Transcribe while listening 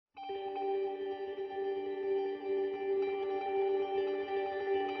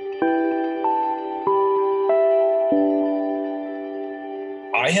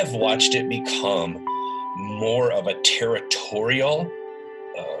I have watched it become more of a territorial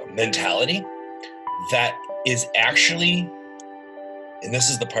mentality that is actually, and this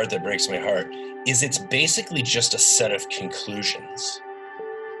is the part that breaks my heart, is it's basically just a set of conclusions.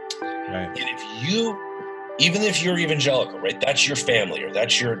 Right. And even if you're evangelical, right, that's your family, or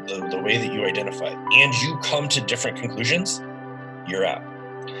that's the way that you identify, and you come to different conclusions, you're out.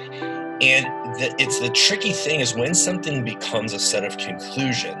 And it's the tricky thing is when something becomes a set of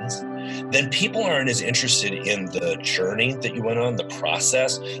conclusions, then people aren't as interested in the journey that you went on, the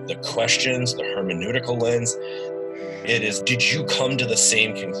process, the questions, the hermeneutical lens. It is, did you come to the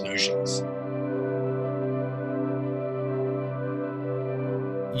same conclusions?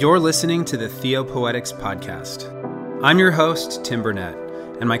 You're listening to the Theopoetics Podcast. I'm your host, Tim Burnett,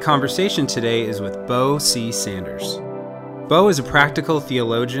 and my conversation today is with Bo C. Sanders. Bo is a practical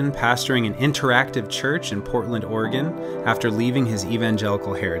theologian pastoring an interactive church in Portland, Oregon, after leaving his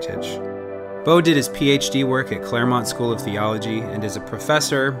evangelical heritage. Bo did his PhD work at Claremont School of Theology and is a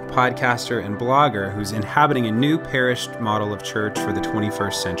professor, podcaster, and blogger who's inhabiting a new parish model of church for the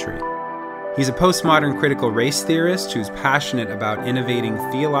 21st century. He's a postmodern critical race theorist who's passionate about innovating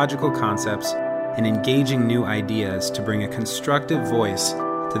theological concepts and engaging new ideas to bring a constructive voice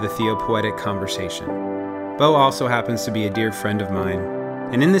to the theopoetic conversation. Bo also happens to be a dear friend of mine.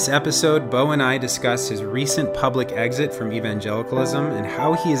 And in this episode, Bo and I discuss his recent public exit from evangelicalism and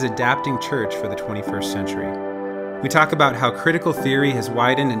how he is adapting church for the 21st century. We talk about how critical theory has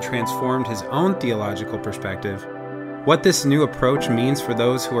widened and transformed his own theological perspective, what this new approach means for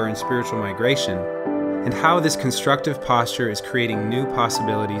those who are in spiritual migration, and how this constructive posture is creating new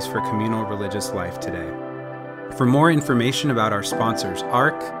possibilities for communal religious life today. For more information about our sponsors,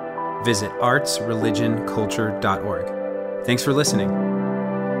 ARC, visit artsreligionculture.org. Thanks for listening.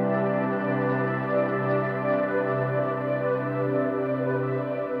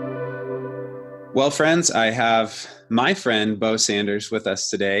 Well, friends, I have my friend Bo Sanders with us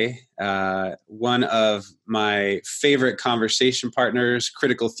today, one of my favorite conversation partners,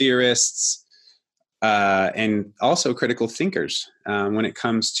 critical theorists, and also critical thinkers when it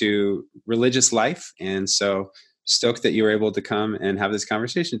comes to religious life. And so stoked that you were able to come and have this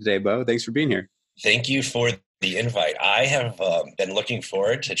conversation today, Bo. Thanks for being here. Thank you for the invite. I have been looking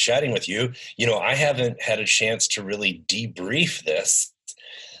forward to chatting with you. You know, I haven't had a chance to really debrief this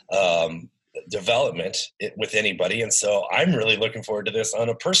development with anybody. And so I'm really looking forward to this on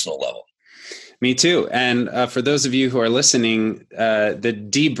a personal level. Me too. And for those of you who are listening, the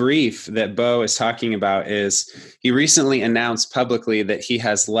debrief that Bo is talking about is he recently announced publicly that he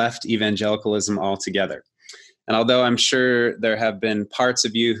has left evangelicalism altogether. And although I'm sure there have been parts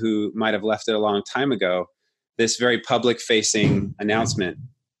of you who might have left it a long time ago, this very public-facing announcement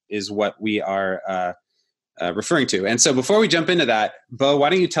is what we are referring to. And so before we jump into that, Bo,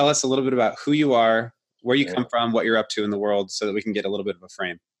 why don't you tell us a little bit about who you are, where you come from, what you're up to in the world, so that we can get a little bit of a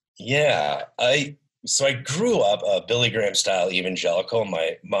frame. Yeah, I grew up a Billy Graham style evangelical.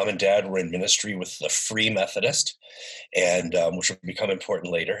 My mom and dad were in ministry with the Free Methodist, and which will become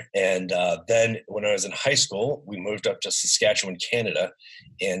important later. And then when I was in high school, we moved up to Saskatchewan, Canada,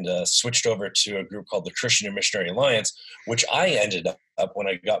 and switched over to a group called the Christian and Missionary Alliance, which I ended up when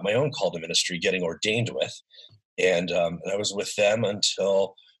I got my own call to ministry, getting ordained with. And I was with them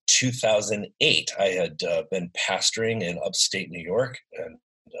until 2008. I had been pastoring in upstate New York and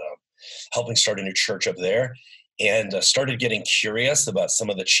helping start a new church up there, and started getting curious about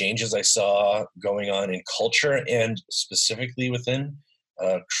some of the changes I saw going on in culture and specifically within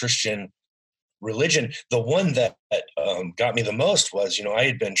Christian religion. The one that got me the most was, you know, I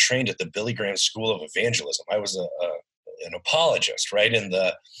had been trained at the Billy Graham School of Evangelism. I was an apologist, right, in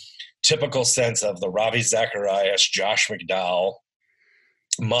the typical sense of the Ravi Zacharias, Josh McDowell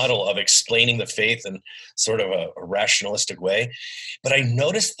model of explaining the faith in sort of a rationalistic way. But I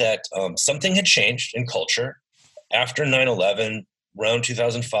noticed that something had changed in culture after 9/11, around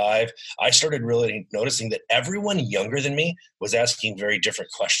 2005. I started really noticing that everyone younger than me was asking very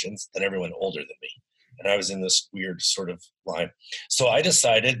different questions than everyone older than me. And I was in this weird sort of line. So I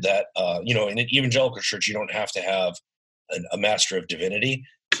decided that, in an evangelical church, you don't have to have a master of divinity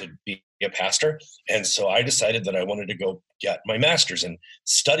to be a pastor. And so I decided that I wanted to go get my master's and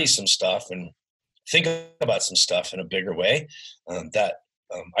study some stuff and think about some stuff in a bigger way. I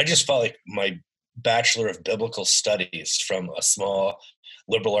just felt like my Bachelor of Biblical Studies from a small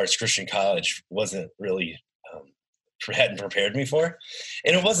liberal arts Christian college wasn't really, hadn't prepared me for.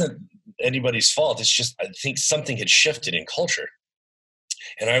 And it wasn't anybody's fault. It's just, I think something had shifted in culture.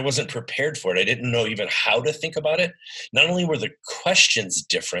 And I wasn't prepared for it. I didn't know even how to think about it. Not only were the questions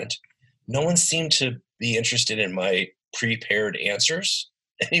different, no one seemed to be interested in my prepared answers.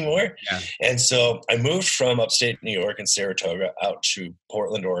 anymore. Yeah. And so I moved from upstate New York and Saratoga out to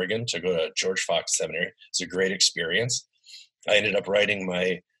Portland, Oregon to go to George Fox Seminary. It's a great experience. I ended up writing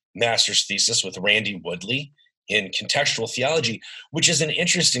my master's thesis with Randy Woodley in contextual theology, which is an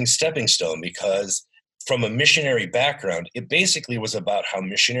interesting stepping stone because from a missionary background, it basically was about how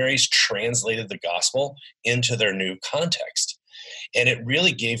missionaries translated the gospel into their new context. And it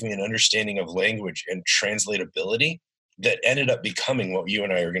really gave me an understanding of language and translatability that ended up becoming what you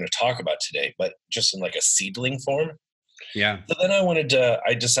and I are going to talk about today, but just in like a seedling form. Yeah. So then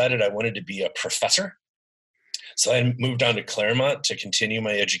I decided I wanted to be a professor. So I moved on to Claremont to continue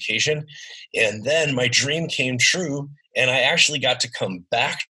my education. And then my dream came true. And I actually got to come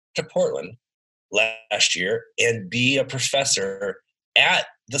back to Portland last year and be a professor at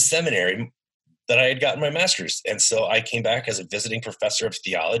the seminary that I had gotten my master's. And so I came back as a visiting professor of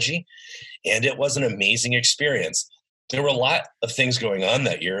theology, and it was an amazing experience. There were a lot of things going on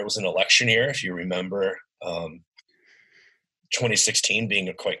that year. It was an election year, if you remember, 2016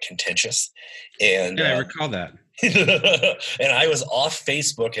 being quite contentious. And Yeah, I recall that. and I was off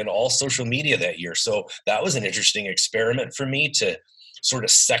Facebook and all social media that year. So that was an interesting experiment for me to sort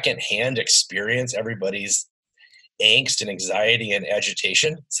of secondhand experience everybody's angst and anxiety and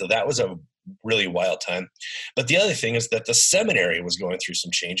agitation. So that was a really wild time. But the other thing is that the seminary was going through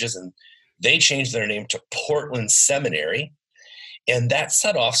some changes, and they changed their name to Portland Seminary. And that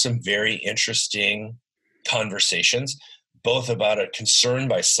set off some very interesting conversations, both about a concern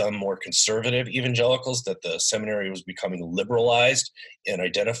by some more conservative evangelicals that the seminary was becoming liberalized and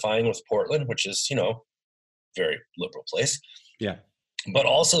identifying with Portland, which is, very liberal place. Yeah. But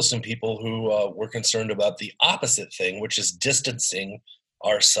also some people who were concerned about the opposite thing, which is distancing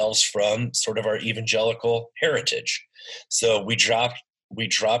ourselves from sort of our evangelical heritage. So we dropped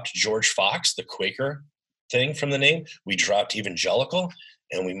George Fox, the Quaker thing from the name. We dropped evangelical,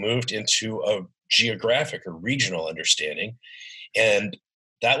 and we moved into a geographic or regional understanding. And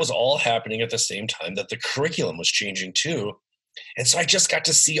that was all happening at the same time that the curriculum was changing too. And so I just got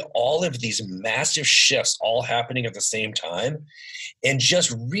to see all of these massive shifts all happening at the same time, and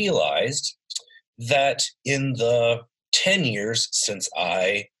just realized that in the 10 years since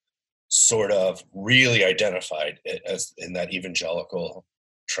I sort of really identified as in that evangelical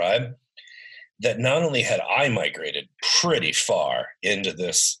tribe, that not only had I migrated pretty far into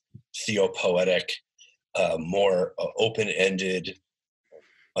this theopoetic, more open-ended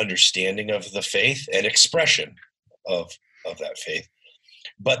understanding of the faith and expression of that faith,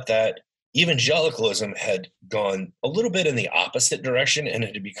 but that evangelicalism had gone a little bit in the opposite direction and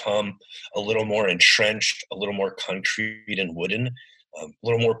had become a little more entrenched, a little more concrete and wooden, a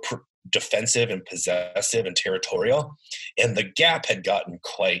little more defensive and possessive and territorial. And the gap had gotten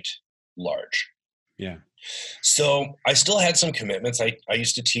quite large. Yeah. So I still had some commitments. I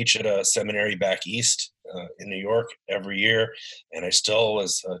used to teach at a seminary back east in New York every year, and I still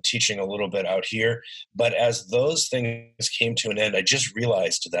was teaching a little bit out here. But as those things came to an end, I just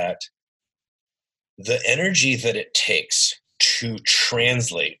realized that the energy that it takes to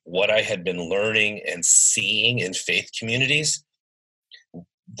translate what I had been learning and seeing in faith communities,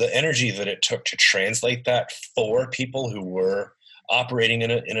 the energy that it took to translate that for people who were operating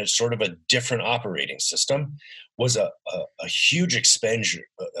in a sort of a different operating system was a huge expenditure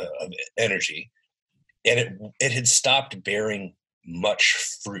of energy, and it had stopped bearing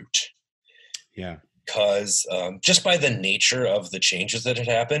much fruit. Yeah. Because just by the nature of the changes that had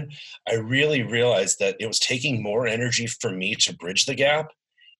happened, I really realized that it was taking more energy for me to bridge the gap,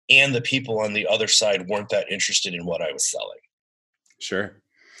 and the people on the other side weren't that interested in what I was selling. Sure.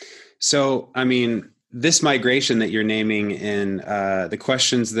 So, I mean, this migration that you're naming and the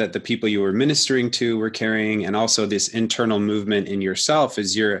questions that the people you were ministering to were carrying, and also this internal movement in yourself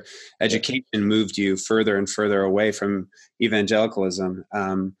as your education moved you further and further away from evangelicalism.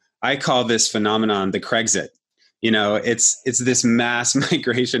 I call this phenomenon the Craigsit. It's this mass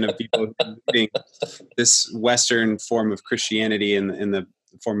migration of people moving this Western form of Christianity in the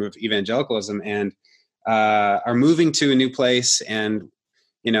form of evangelicalism, and are moving to a new place, and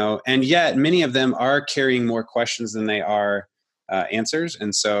yet many of them are carrying more questions than they are answers.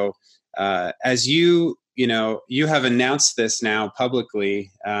 And so, as you have announced this now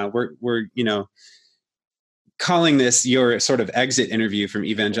publicly, we're calling this your sort of exit interview from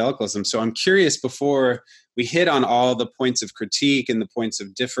evangelicalism. So I'm curious, before we hit on all the points of critique and the points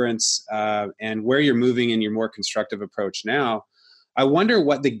of difference, and where you're moving in your more constructive approach now, I wonder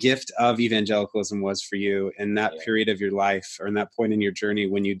what the gift of evangelicalism was for you in that period of your life, or in that point in your journey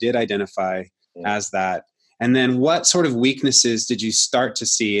when you did identify as that. And then what sort of weaknesses did you start to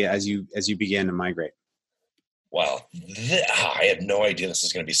see as you began to migrate? Wow. I had no idea this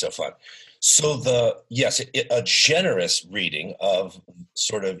was going to be so fun. So a generous reading of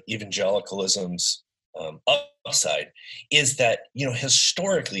sort of evangelicalism's upside is that,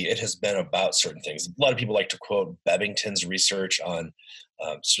 historically it has been about certain things. A lot of people like to quote Bebbington's research on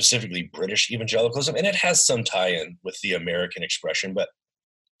specifically British evangelicalism, and it has some tie-in with the American expression. But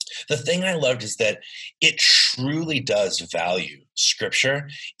the thing I loved is that it truly does value Scripture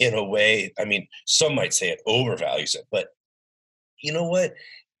in a way. I mean, some might say it overvalues it, but you know what?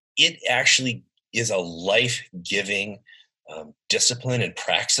 It actually is a life-giving discipline and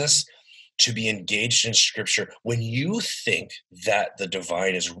praxis to be engaged in Scripture when you think that the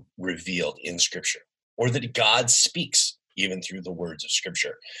divine is revealed in Scripture, or that God speaks even through the words of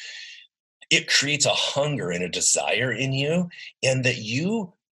Scripture. It creates a hunger and a desire in you, and that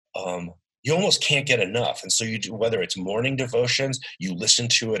you almost can't get enough. And so you do, whether it's morning devotions, you listen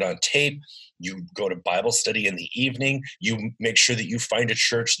to it on tape, you go to Bible study in the evening, you make sure that you find a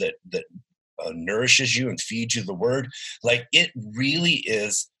church that nourishes you and feeds you the word. Like, it really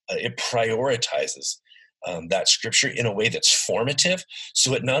is, it prioritizes that Scripture in a way that's formative.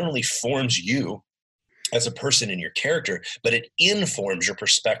 So it not only forms you as a person in your character, but it informs your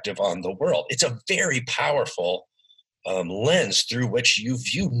perspective on the world. It's a very powerful lens through which you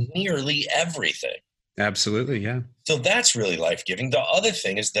view nearly everything. Absolutely, yeah. So that's really life-giving. The other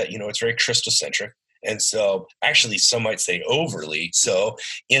thing is that, it's very Christocentric. And so actually some might say overly so,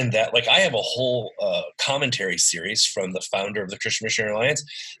 in that, like, I have a whole commentary series from the founder of the Christian Missionary Alliance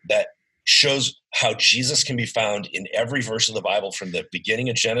that shows how Jesus can be found in every verse of the Bible, from the beginning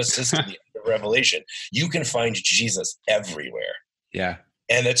of Genesis to the end of Revelation. You can find Jesus everywhere. Yeah.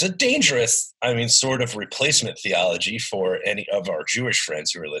 And it's a dangerous, sort of replacement theology for any of our Jewish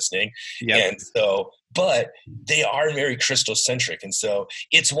friends who are listening. Yep. And so, but they are very Christocentric. And so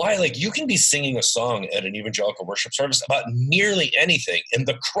it's why, like, you can be singing a song at an evangelical worship service about nearly anything, and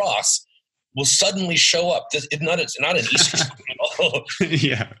the cross will suddenly show up. It's not an Easter story at all.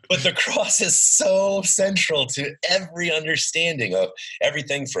 Yeah. But the cross is so central to every understanding of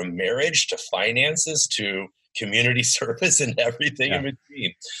everything from marriage to finances to community service and everything in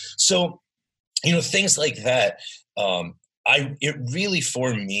between. So, things like that, it really,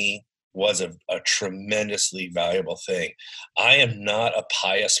 for me, was a tremendously valuable thing. I am not a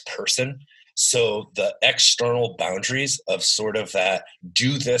pious person. So the external boundaries of sort of that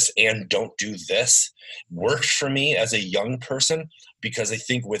do this and don't do this worked for me as a young person, because I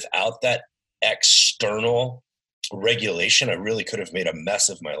think without that external regulation, I really could have made a mess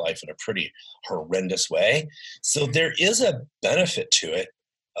of my life in a pretty horrendous way. So there is a benefit to it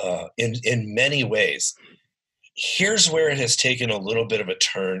in many ways. Here's where it has taken a little bit of a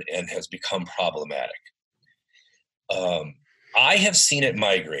turn and has become problematic. I have seen it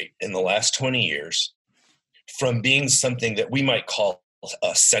migrate in the last 20 years from being something that we might call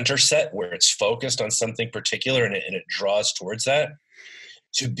a center set, where it's focused on something particular and it draws towards that,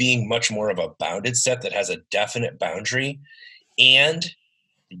 to being much more of a bounded set that has a definite boundary and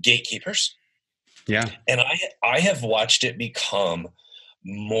gatekeepers. Yeah. And I have watched it become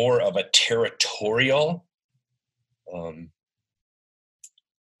more of a territorial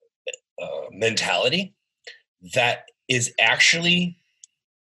mentality that is actually,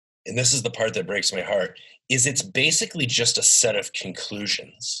 and this is the part that breaks my heart, is it's basically just a set of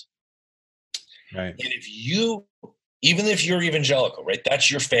conclusions. Right. And even if you're evangelical, right,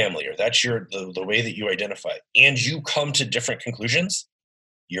 that's your family, or that's the way that you identify, and you come to different conclusions,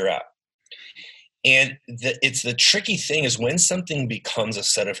 you're out. And it's the tricky thing is when something becomes a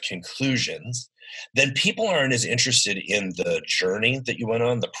set of conclusions, then people aren't as interested in the journey that you went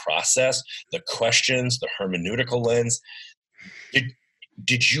on, the process, the questions, the hermeneutical lens.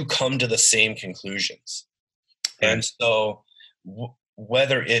 Did you come to the same conclusions? Right. And so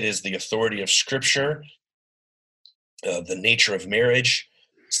whether it is the authority of Scripture, the nature of marriage,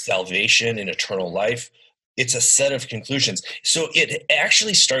 salvation and eternal life, it's a set of conclusions. So it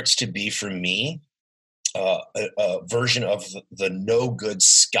actually starts to be, for me, a version of the no good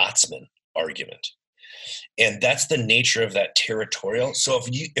Scotsman argument. And that's the nature of that territorial. So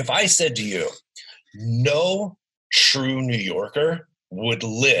if I said to you, no true New Yorker would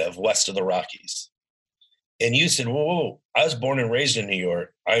live west of the Rockies, and you said, whoa, I was born and raised in New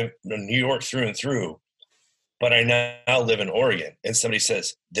York. I'm New York through and through, but I now live in Oregon. And somebody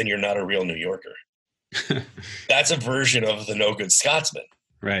says, then you're not a real New Yorker. That's a version of the no good Scotsman.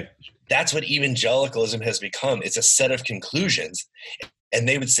 Right. That's what evangelicalism has become. It's a set of conclusions. And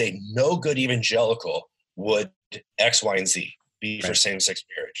they would say no good evangelical would X, Y, and Z be for same-sex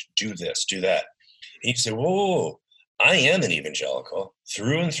marriage. Do this, do that. And you say, whoa, I am an evangelical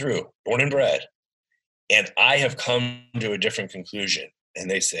through and through, born and bred. and I have come to a different conclusion.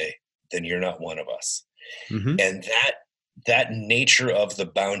 And they say, then you're not one of us. Mm-hmm. And that nature of the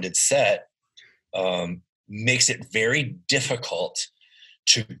bounded set makes it very difficult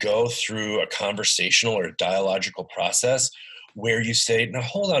to go through a conversational or dialogical process where you say, now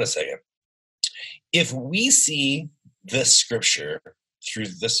hold on a second. If we see this scripture through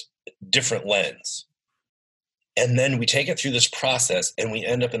this different lens, and then we take it through this process and we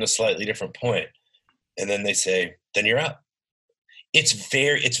end up in a slightly different point, and then they say, then you're out. It's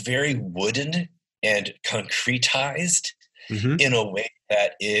very wooden and concretized Mm-hmm. in a way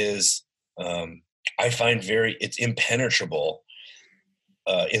that is, I find it's impenetrable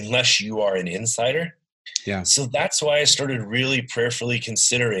unless you are an insider. Yeah. So that's why I started really prayerfully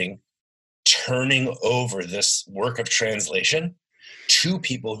considering turning over this work of translation to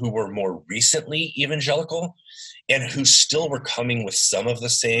people who were more recently evangelical and who still were coming with some of the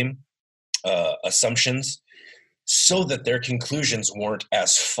same assumptions, so that their conclusions weren't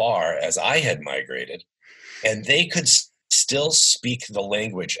as far as I had migrated, and they could still speak the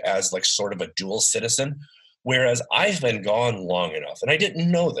language as like sort of a dual citizen. Whereas I've been gone long enough, and I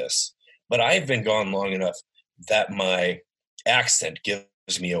didn't know this, but I've been gone long enough that my accent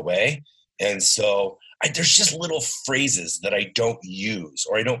gives me away. And so there's just little phrases that I don't use,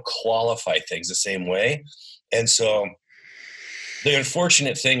 or I don't qualify things the same way. And so the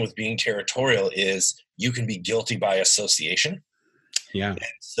unfortunate thing with being territorial is you can be guilty by association. Yeah. And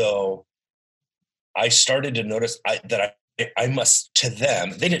so I started to notice that I must, to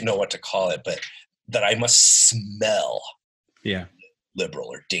them, they didn't know what to call it, but that I must smell liberal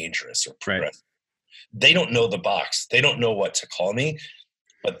or dangerous or progressive. Right. They don't know the box. They don't know what to call me,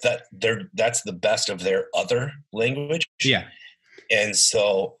 but that's the best of their other language. Yeah. And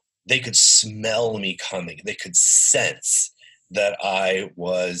so they could smell me coming. They could sense that I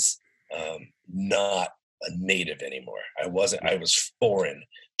was not a native anymore. I was foreign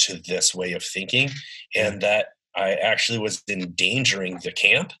to this way of thinking, and that I actually was endangering the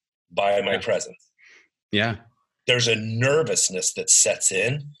camp by my presence. Yeah. There's a nervousness that sets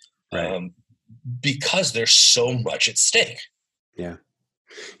in because there's so much at stake. Yeah.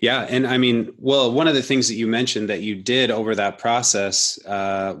 Yeah. And I mean, well, one of the things that you mentioned that you did over that process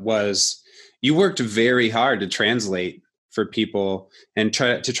was you worked very hard to translate for people and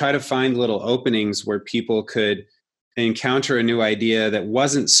try to find little openings where people could encounter a new idea that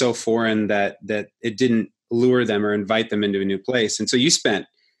wasn't so foreign that it didn't lure them or invite them into a new place. And so you spent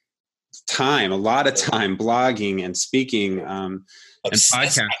a lot of time blogging and speaking and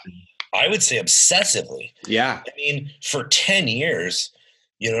podcasting. I would say obsessively. Yeah. I mean, for 10 years,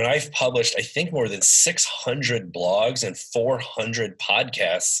 I've published, I think, more than 600 blogs and 400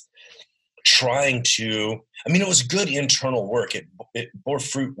 podcasts trying to, it was good internal work. It bore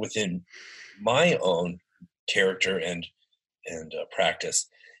fruit within my own character and practice,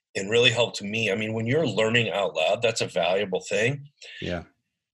 and really helped me. When you're learning out loud, that's a valuable thing. Yeah.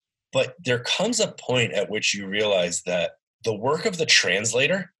 But there comes a point at which you realize that the work of the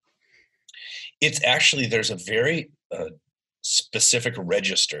translator, there's a very specific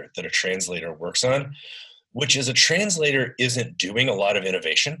register that a translator works on, which is a translator isn't doing a lot of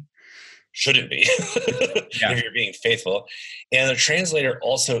innovation. Shouldn't be if you're being faithful. And the translator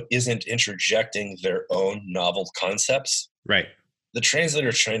also isn't interjecting their own novel concepts. Right. The translator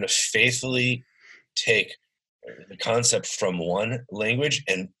is trying to faithfully take the concept from one language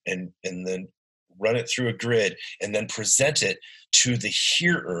and then run it through a grid and then present it to the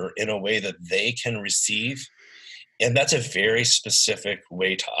hearer in a way that they can receive. And that's a very specific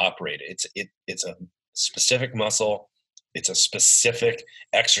way to operate. It's a specific muscle. It's a specific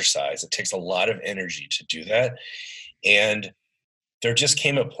exercise. It takes a lot of energy to do that. And there just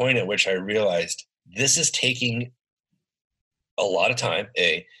came a point at which I realized this is taking a lot of time,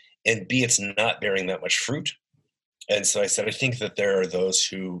 A, and B, it's not bearing that much fruit. And so I said, I think that there are those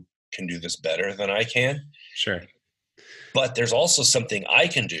who can do this better than I can. Sure. But there's also something I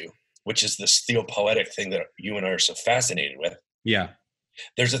can do, which is this theopoetic thing that you and I are so fascinated with. Yeah.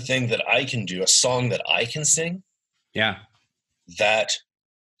 There's a thing that I can do, a song that I can sing. Yeah. That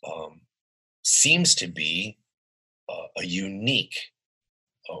seems to be a unique,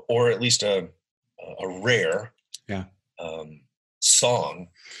 or at least a rare song.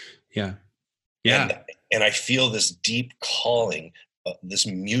 Yeah. Yeah. And I feel this deep calling, this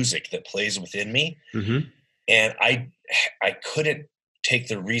music that plays within me. Mm-hmm. And I couldn't take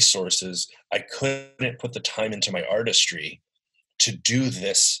the resources. I couldn't put the time into my artistry to do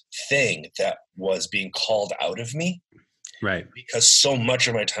this thing that was being called out of me. Right. Because so much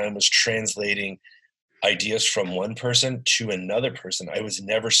of my time was translating ideas from one person to another person, I was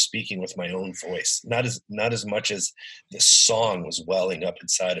never speaking with my own voice, not as much as the song was welling up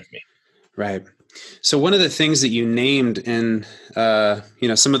inside of me. Right. So one of the things that you named in,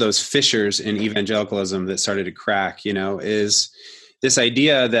 some of those fissures in evangelicalism that started to crack, is this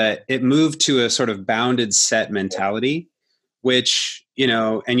idea that it moved to a sort of bounded set mentality, which,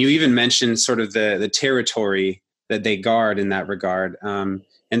 and you even mentioned sort of the territory that they guard in that regard.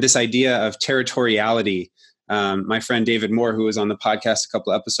 And this idea of territoriality. My friend David Moore, who was on the podcast a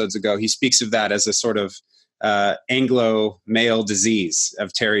couple of episodes ago, he speaks of that as a sort of Anglo male disease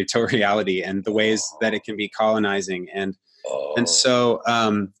of territoriality and the ways that it can be colonizing. And so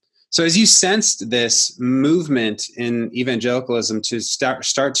as you sensed this movement in evangelicalism to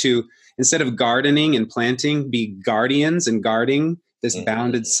start to, instead of gardening and planting, be guardians and guarding this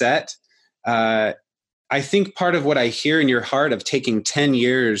bounded set, I think part of what I hear in your heart of taking 10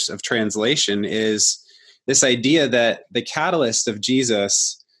 years of translation is this idea that the catalyst of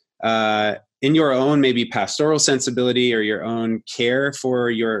Jesus, in your own maybe pastoral sensibility or your own care for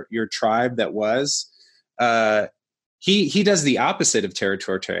your tribe that was, he does the opposite of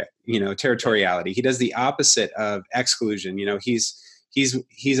territoriality. He does the opposite of exclusion.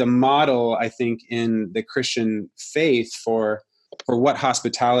 He's a model, I think, in the Christian faith for what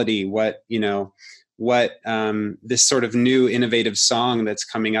hospitality, what this sort of new innovative song that's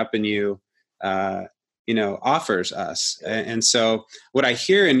coming up in you, offers us. And so what I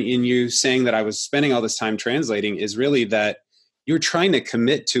hear in you saying that I was spending all this time translating is really that you're trying to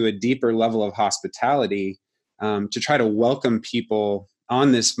commit to a deeper level of hospitality, to try to welcome people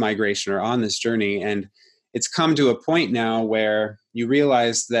on this migration or on this journey. And it's come to a point now where you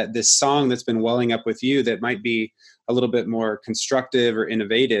realize that this song that's been welling up with you that might be a little bit more constructive or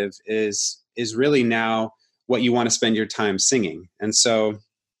innovative is really now what you want to spend your time singing. And so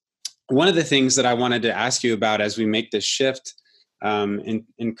one of the things that I wanted to ask you about as we make this shift, in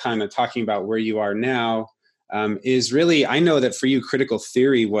kind of talking about where you are now, is really, I know that for you, critical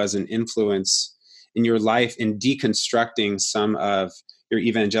theory was an influence in your life in deconstructing some of your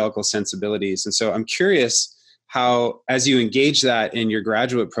evangelical sensibilities. And so I'm curious how, as you engage that in your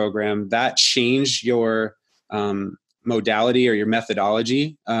graduate program, that changed your modality or your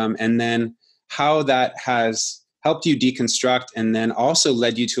methodology, and then how that has helped you deconstruct and then also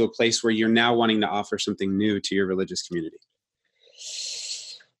led you to a place where you're now wanting to offer something new to your religious community.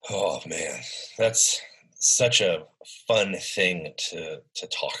 Oh man, that's such a fun thing to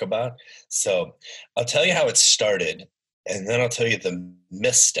talk about. So I'll tell you how it started, and then I'll tell you the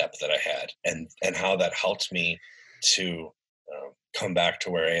misstep that I had and how that helped me to come back to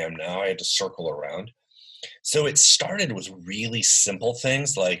where I am now. I had to circle around. So it started with really simple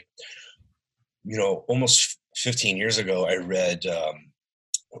things like, almost 15 years ago, I read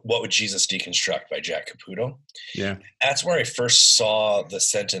What Would Jesus Deconstruct by Jack Caputo. Yeah. That's where I first saw the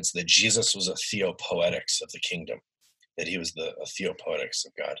sentence that Jesus was a theopoetics of the kingdom, that he was a theopoetics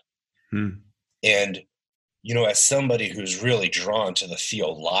of God. And, as somebody who's really drawn to the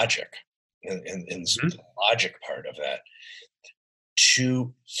theologic and the logic part of that,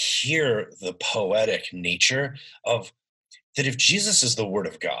 to hear the poetic nature of that, if Jesus is the word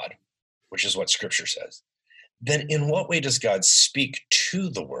of God, which is what scripture says, then in what way does God speak to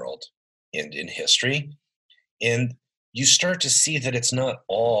the world and in history? And you start to see that it's not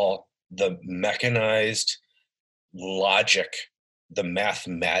all the mechanized logic, the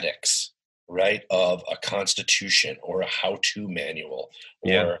mathematics, right, of a constitution or a how-to manual.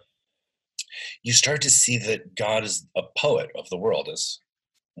 Or you start to see that God is a poet of the world, as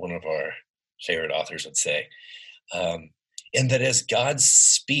one of our favorite authors would say. And that as God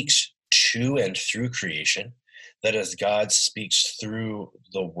speaks to and through creation, that as God speaks through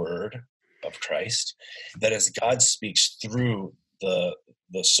the word of Christ, that as God speaks through the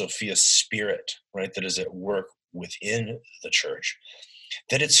Sophia spirit, right, that is at work within the church,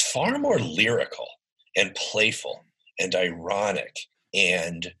 that it's far more lyrical and playful and ironic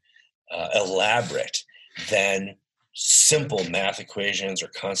and elaborate than simple math equations or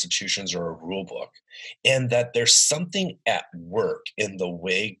constitutions or a rule book, and that there's something at work in the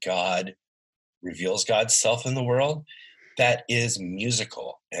way God reveals God's self in the world that is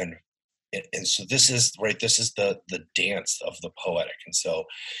musical. And so this is the dance of the poetic. And so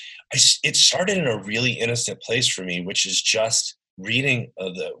it started in a really innocent place for me, which is just reading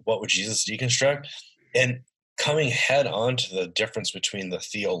What Would Jesus Deconstruct, and coming head on to the difference between the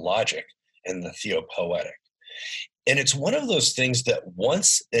theologic and the theopoetic. And it's one of those things that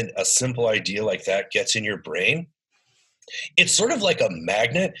once a simple idea like that gets in your brain, it's sort of like a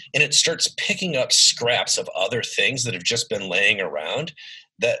magnet, and it starts picking up scraps of other things that have just been laying around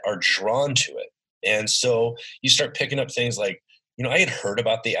that are drawn to it. And so you start picking up things like, I had heard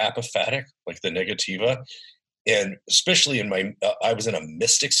about the apophatic, like the negativa, and especially in I was in a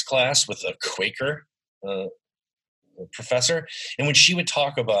mystics class with a Quaker professor, and when she would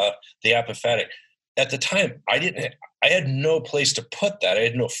talk about the apophatic, at the time I had no place to put that. I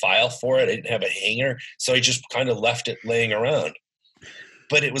had no file for it. I didn't have a hanger, so I just kind of left it laying around.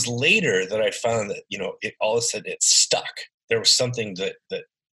 But it was later that I found that, it all of a sudden it stuck. There was something that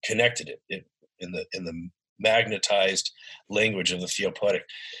connected it in the magnetized language of the theopoetic.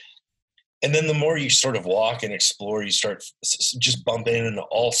 And then the more you sort of walk and explore, you start just bumping into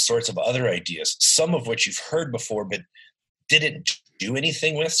all sorts of other ideas, some of which you've heard before, but didn't do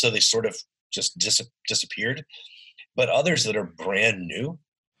anything with. So they sort of just disappeared, but others that are brand new.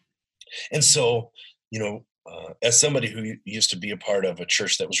 And so, as somebody who used to be a part of a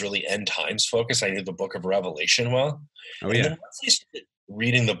church that was really end times focused, I knew the book of Revelation well. Oh, and yeah. then once I started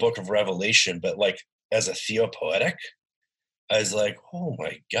reading the book of Revelation, but like as a theopoetic, I was like, oh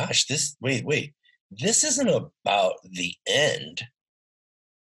my gosh, wait, this isn't about the end.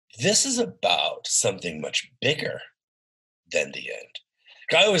 This is about something much bigger than the end.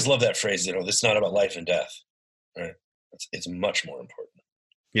 I always love that phrase, this is not about life and death, right? It's much more important.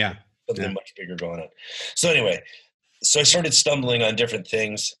 Yeah. Something much bigger going on. So anyway, I started stumbling on different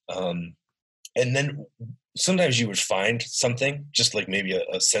things. And then sometimes you would find something, just like maybe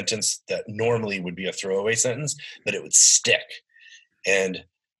a sentence that normally would be a throwaway sentence, but it would stick. And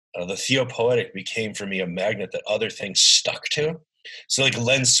the theopoetic became for me a magnet that other things stuck to. So like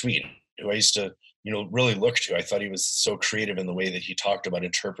Len Sweet, who I used to, really look to. I thought he was so creative in the way that he talked about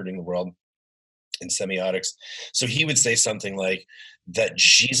interpreting the world in semiotics. So he would say something like that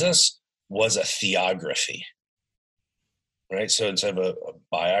Jesus was a theography, right? So instead of a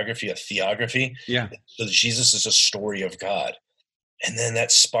biography, a theography. Yeah. So Jesus is a story of God. And then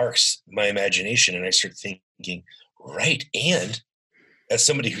that sparks my imagination. And I start thinking, right. And as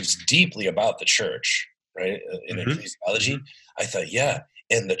somebody who's deeply about the church, right, in ecclesiology, I thought, yeah,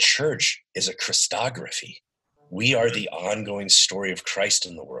 and the church is a Christography. We are the ongoing story of Christ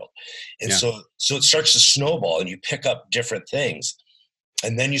in the world. And so it starts to snowball and you pick up different things.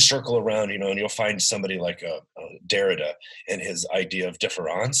 And then you circle around, and you'll find somebody like Derrida and his idea of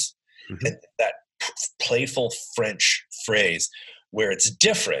différance, and that playful French phrase where it's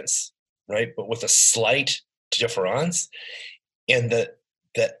difference, right, but with a slight différance, and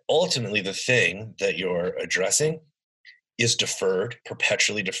that ultimately the thing that you're addressing is deferred,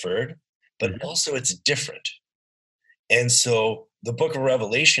 perpetually deferred, but also it's different. And so the book of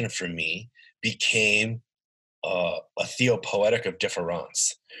Revelation for me became a theopoetic of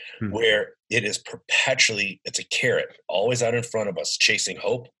différance, where it is perpetually, it's a carrot, always out in front of us, chasing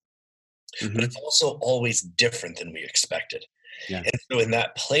hope, but it's also always different than we expected. Yeah. And so in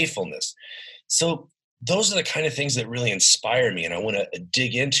that playfulness, so those are the kind of things that really inspire me and I want to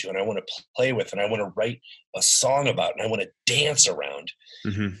dig into and I want to play with and I want to write a song about and I want to dance around.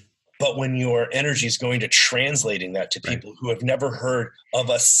 But when your energy is going to translating that to people who have never heard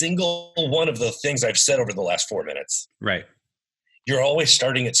of a single one of the things I've said over the last 4 minutes, right, you're always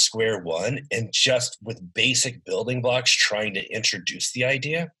starting at square one and just with basic building blocks trying to introduce the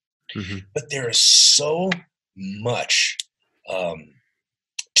idea. But there is so much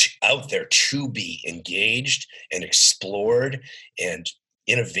out there to be engaged and explored and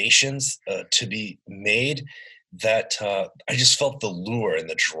innovations to be made that I just felt the lure and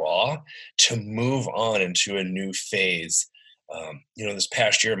the draw to move on into a new phase. This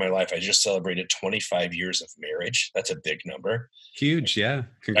past year of my life, I just celebrated 25 years of marriage. That's a big number. Huge. Yeah.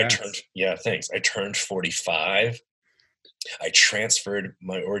 Congrats. Thanks. I turned 45. I transferred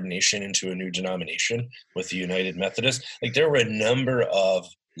my ordination into a new denomination with the United Methodist. Like there were a number of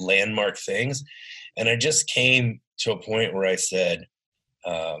landmark things. And I just came to a point where I said,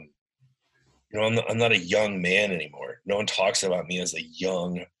 I'm not a young man anymore. No one talks about me as a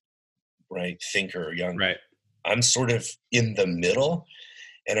young, thinker or young. Right. I'm sort of in the middle.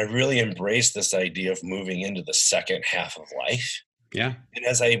 And I really embraced this idea of moving into the second half of life. Yeah. And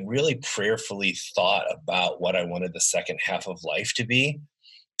as I really prayerfully thought about what I wanted the second half of life to be,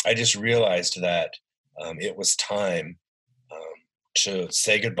 I just realized that it was time to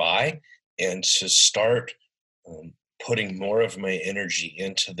say goodbye and to start putting more of my energy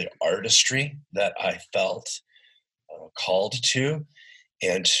into the artistry that I felt called to,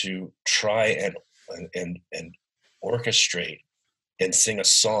 and to try and orchestrate and sing a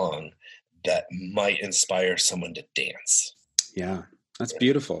song that might inspire someone to dance. Yeah, that's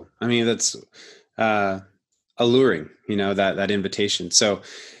beautiful. I mean, that's alluring, that invitation. So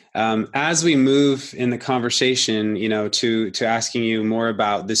as we move in the conversation, to asking you more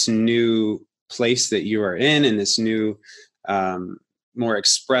about this new place that you are in this new, more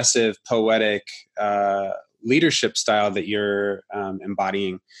expressive, poetic leadership style that you're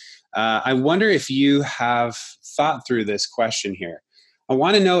embodying. I wonder if you have thought through this question here. I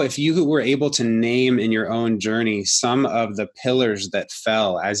want to know if you were able to name in your own journey some of the pillars that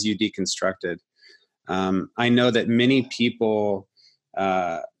fell as you deconstructed. I know that many people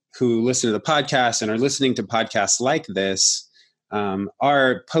who listen to the podcast and are listening to podcasts like this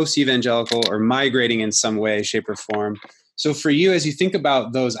are post-evangelical or migrating in some way, shape, or form. So for you, as you think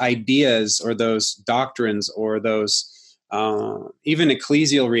about those ideas or those doctrines or those even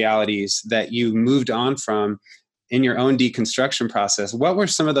ecclesial realities that you moved on from in your own deconstruction process, what were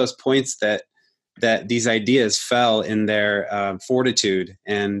some of those points that these ideas fell in their fortitude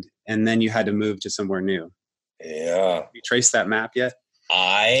and then you had to move to somewhere new? Yeah. Have you traced that map yet?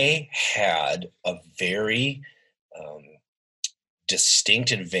 I had a very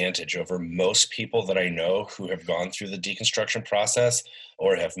distinct advantage over most people that I know who have gone through the deconstruction process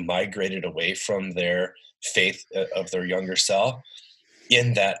or have migrated away from their faith of their younger self,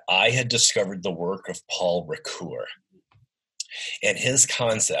 in that I had discovered the work of Paul Ricoeur. And his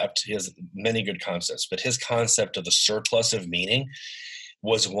concept, he has many good concepts, but his concept of the surplus of meaning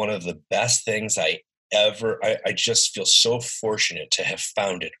was one of the best things I just feel so fortunate to have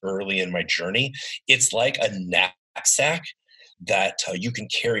found it early in my journey. It's like a knapsack that you can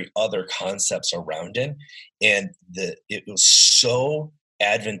carry other concepts around in. And it was so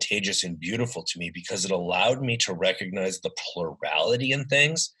advantageous and beautiful to me because it allowed me to recognize the plurality in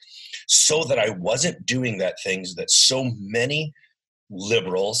things so that I wasn't doing that things that so many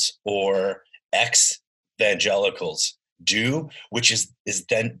liberals or ex-evangelicals do, which is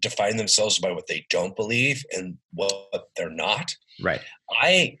then define themselves by what they don't believe and what they're not. Right.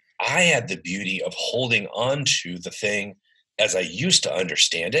 I had the beauty of holding on to the thing as I used to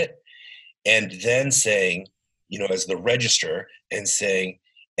understand it, and then saying, as the register, and saying,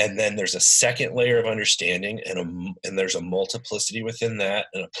 and then there's a second layer of understanding, and there's a multiplicity within that,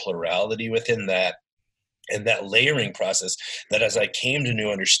 and a plurality within that, and that layering process, that as I came to new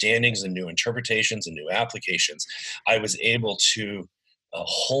understandings and new interpretations and new applications, I was able to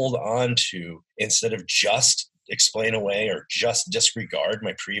hold on to, instead of just explain away or just disregard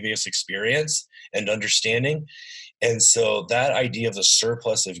my previous experience and understanding. And so that idea of the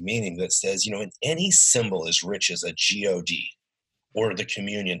surplus of meaning that says, in any symbol as rich as a God or the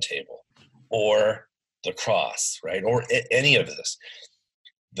communion table or the cross, right? Or any of this,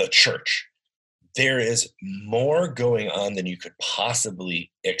 the church, there is more going on than you could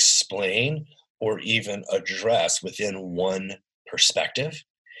possibly explain or even address within one perspective.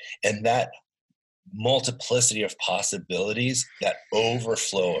 And that multiplicity of possibilities, that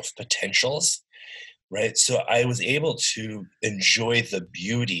overflow of potentials, right? So I was able to enjoy the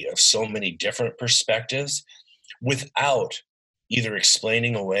beauty of so many different perspectives without either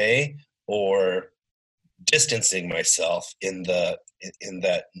explaining away or distancing myself in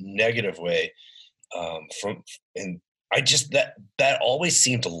that negative way that always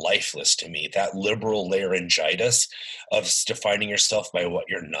seemed lifeless to me, that liberal laryngitis of defining yourself by what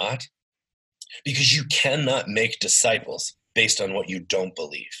you're not, because you cannot make disciples based on what you don't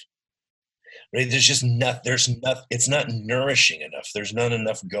believe. Right? There's just it's not nourishing enough. There's not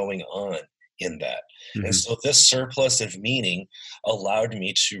enough going on in that. Mm-hmm. And so this surplus of meaning allowed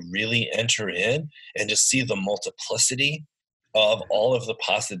me to really enter in and to see the multiplicity of all of the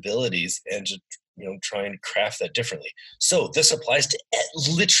possibilities and to try and craft that differently. So this applies to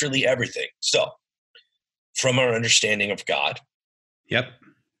literally everything. So from our understanding of God, yep,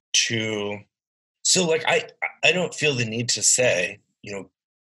 so like I don't feel the need to say,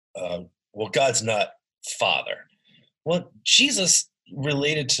 well, God's not Father. Well, Jesus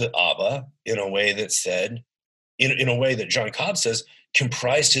related to Abba in a way that said, in a way that John Cobb says,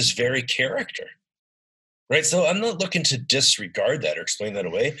 comprised his very character. Right? So I'm not looking to disregard that or explain that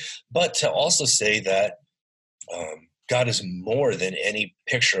away, but to also say that God is more than any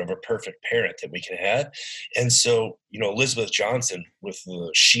picture of a perfect parent that we can have. And so, Elizabeth Johnson with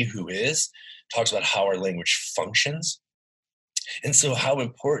the She Who Is talks about how our language functions. And so how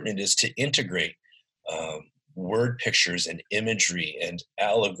important it is to integrate word pictures and imagery and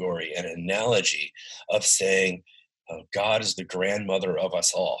allegory and analogy of saying God is the grandmother of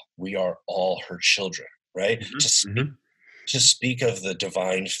us all. We are all her children, right? Mm-hmm. To speak of the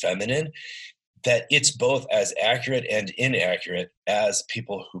divine feminine, that it's both as accurate and inaccurate as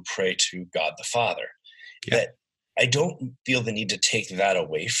people who pray to God the Father. Yeah. That I don't feel the need to take that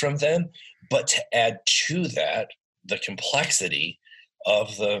away from them, but to add to that the complexity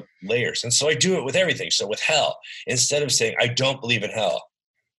of the layers. And so I do it with everything. So with hell, instead of saying, I don't believe in hell,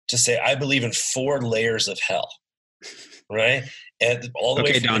 to say, I believe in 4 layers of hell, right? And all the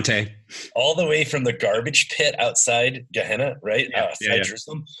way from the garbage pit outside Gehenna, right? Outside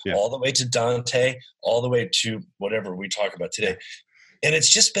Jerusalem, all the way to Dante, all the way to whatever we talk about today. And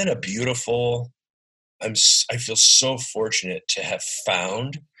it's just been a beautiful, I feel so fortunate to have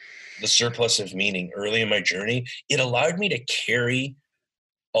found the surplus of meaning early in my journey. It allowed me to carry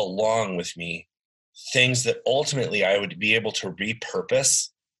along with me things that ultimately I would be able to repurpose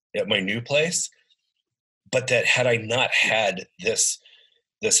at my new place, but that had I not had this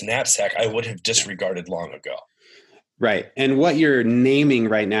knapsack, I would have disregarded long ago. Right. And what you're naming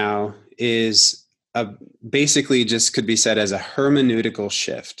right now is basically just could be said as a hermeneutical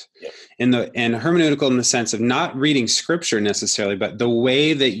shift. Yep. And hermeneutical in the sense of not reading scripture necessarily, but the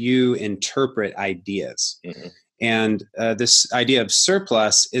way that you interpret ideas. Mm-hmm. And this idea of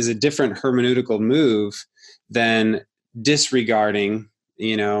surplus is a different hermeneutical move than disregarding,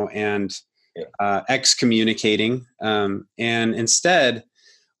 and excommunicating. And instead,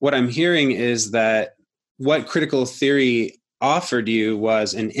 what I'm hearing is that what critical theory offered you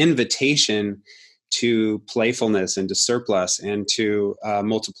was an invitation to playfulness and to surplus and to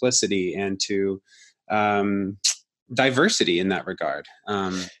multiplicity and to diversity in that regard.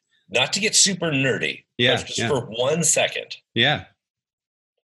 Not to get super nerdy, but just for 1 second. Yeah.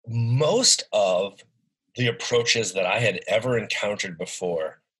 Most of the approaches that I had ever encountered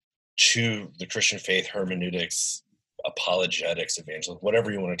before to the Christian faith, hermeneutics, apologetics, evangelism,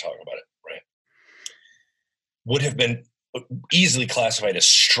 whatever you want to talk about it, right, would have been easily classified as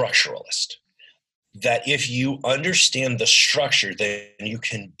structuralist. That if you understand the structure, then you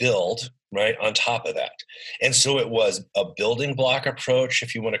can build right on top of that. And so it was a building block approach,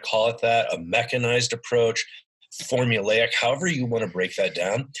 if you want to call it that, a mechanized approach, formulaic, however you want to break that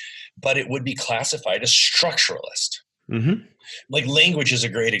down, but it would be classified as structuralist. Mm-hmm. Like language is a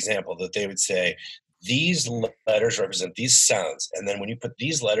great example that they would say, these letters represent these sounds. And then when you put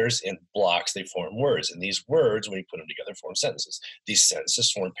these letters in blocks, they form words. And these words, when you put them together, form sentences. These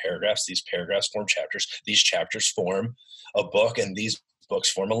sentences form paragraphs. These paragraphs form chapters. These chapters form a book. And these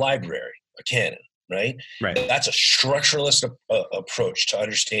books form a library, a canon, right? Right. That's a structuralist approach to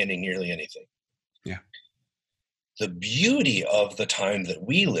understanding nearly anything. Yeah. The beauty of the time that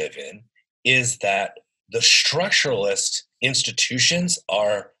we live in is that the structuralist institutions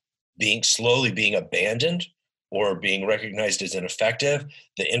are slowly being abandoned or being recognized as ineffective.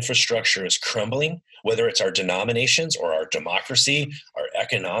 The infrastructure is crumbling, whether it's our denominations or our democracy, our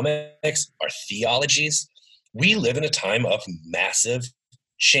economics, our theologies. We live in a time of massive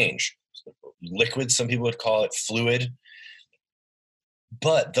change. Liquid, some people would call it fluid.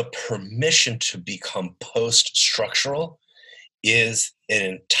 But the permission to become post-structural is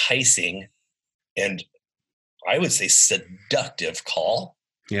an enticing and I would say seductive call.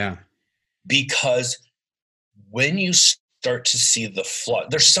 Yeah. Because when you start to see the flaw,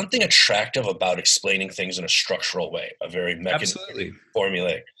 there's something attractive about explaining things in a structural way, a very mechanistic,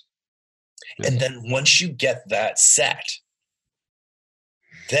 formulaic. Yeah. And then once you get that set,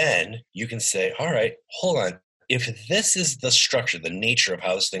 then you can say, all right, hold on. If this is the structure, the nature of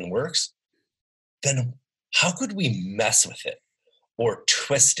how this thing works, then how could we mess with it or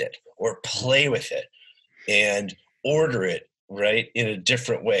twist it or play with it and order it, right, in a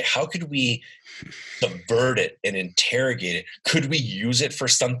different way? How could we subvert it and interrogate it? Could we use it for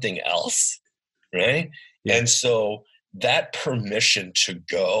something else, right? Yeah. And so that permission to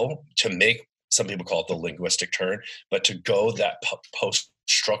go, to make, some people call it the linguistic turn, but to go that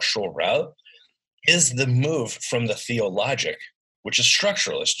post-structural route is the move from the theologic, which is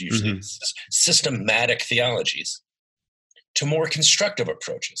structuralist usually, systematic theologies, to more constructive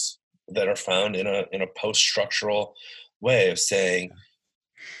approaches that are found in a post-structural way of saying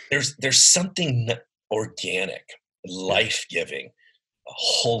there's something organic, life-giving,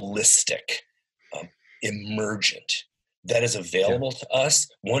 holistic, emergent that is available to us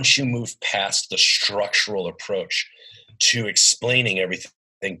once you move past the structural approach to explaining everything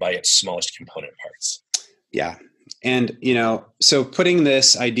by its smallest component parts. Yeah. And, so putting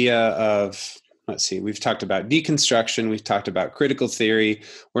this idea of, let's see, we've talked about deconstruction, we've talked about critical theory,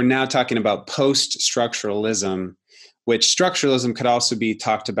 we're now talking about post-structuralism, which structuralism could also be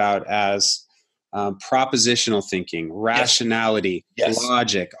talked about as propositional thinking, rationality,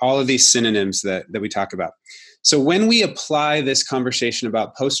 logic, all of these synonyms that we talk about. So when we apply this conversation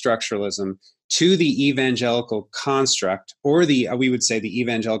about post-structuralism to the evangelical construct, or we would say the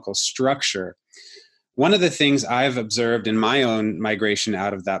evangelical structure, one of the things I've observed in my own migration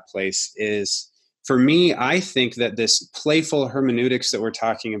out of that place is, for me, I think that this playful hermeneutics that we're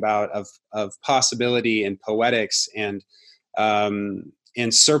talking about of possibility and poetics and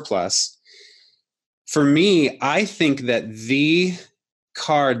in surplus. For me, I think that the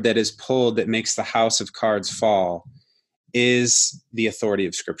card that is pulled that makes the house of cards fall is the authority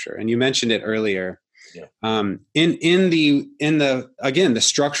of Scripture. And you mentioned it earlier. Yeah. In the again, the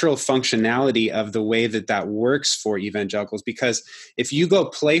structural functionality of the way that works for evangelicals, because if you go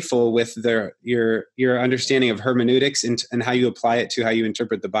playful with your understanding of hermeneutics and how you apply it to how you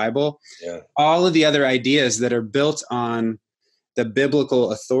interpret the Bible, all of the other ideas that are built on the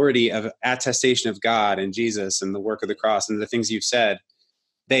biblical authority of attestation of God and Jesus and the work of the cross and the things you've said,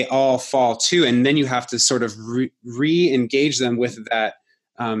 they all fall too. And then you have to sort of re-engage them with that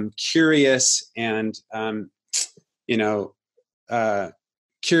curious and,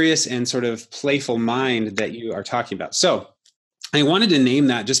 curious and sort of playful mind that you are talking about. So I wanted to name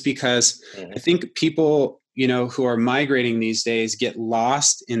that just because I think people, who are migrating these days get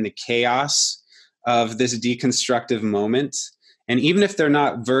lost in the chaos of this deconstructive moment. And even if they're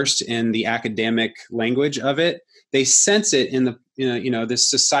not versed in the academic language of it, they sense it in the, this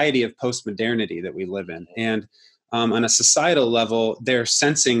society of postmodernity that we live in. And on a societal level, they're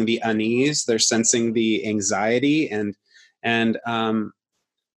sensing the unease, they're sensing the anxiety. And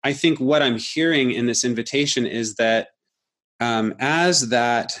I think what I'm hearing in this invitation is that as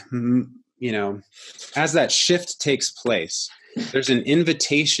that shift takes place, there's an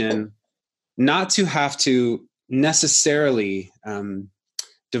invitation not to have to necessarily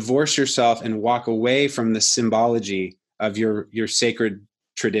divorce yourself and walk away from the symbology of your sacred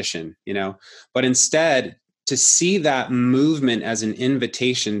tradition, but instead to see that movement as an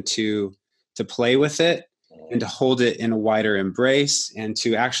invitation to play with it and to hold it in a wider embrace and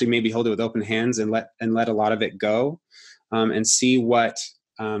to actually maybe hold it with open hands and let a lot of it go, and see what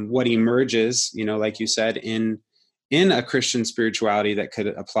emerges, like you said, in a Christian spirituality that could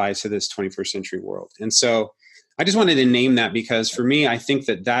apply to this 21st century world. And so I just wanted to name that because for me, I think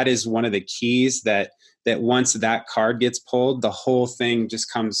that is one of the keys that once that card gets pulled, the whole thing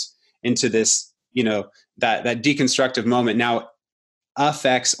just comes into this, that deconstructive moment now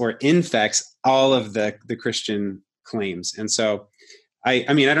affects or infects all of the Christian claims. And so I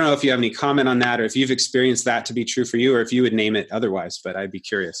don't know if you have any comment on that or if you've experienced that to be true for you or if you would name it otherwise, but I'd be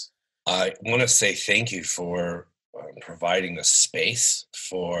curious. I want to say thank you for providing the space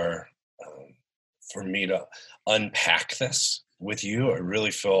for me to unpack this with you. I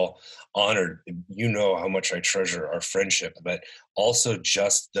really feel honored. You know how much I treasure our friendship, but also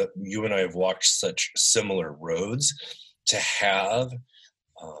just that you and I have walked such similar roads to have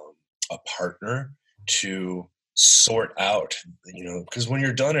a partner to sort out, because when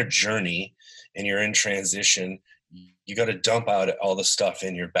you're done a journey and you're in transition, you got to dump out all the stuff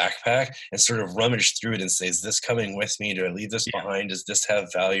in your backpack and sort of rummage through it and say, is this coming with me? Do I leave this behind? Does this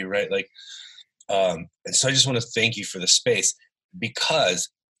have value? Right. And so I just want to thank you for the space, because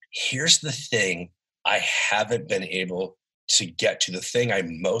here's the thing. I haven't been able to get to the thing I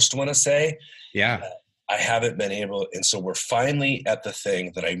most want to say. Yeah. I haven't been able. And so we're finally at the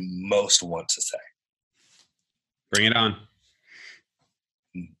thing that I most want to say. Bring it on.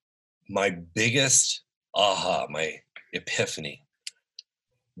 My biggest aha, my epiphany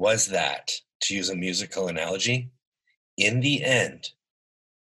was that, to use a musical analogy, in the end,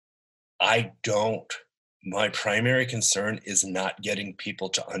 my primary concern is not getting people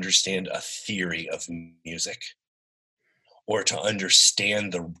to understand a theory of music or to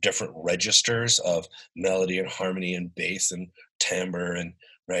understand the different registers of melody and harmony and bass and timbre and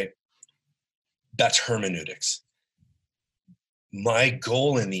right. That's hermeneutics. My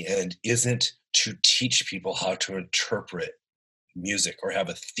goal in the end isn't to teach people how to interpret music or have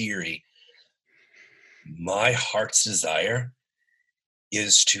a theory. My heart's desire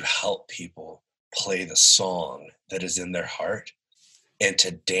is to help people play the song that is in their heart and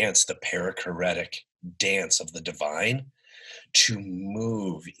to dance the perichoretic dance of the divine, to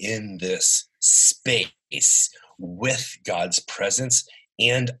move in this space with God's presence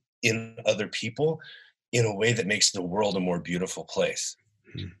and in other people in a way that makes the world a more beautiful place.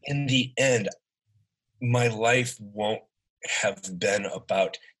 Mm-hmm. In the end, my life won't have been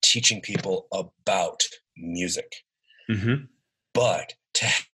about teaching people about music, but to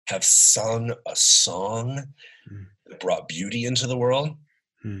have sung a song that brought beauty into the world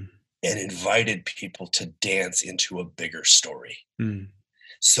and invited people to dance into a bigger story.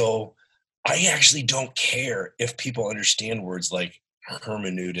 So I actually don't care if people understand words like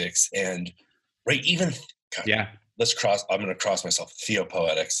hermeneutics and right, even I'm going to cross myself,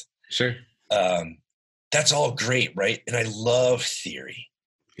 theopoetics. Sure. That's all great, right? And I love theory.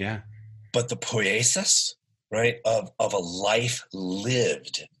 Yeah. But the poiesis, right, of a life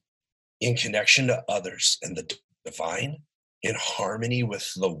lived in connection to others and the divine, in harmony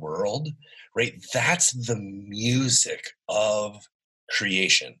with the world, right? That's the music of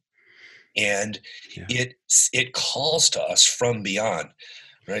creation. And Yeah. it calls to us from beyond,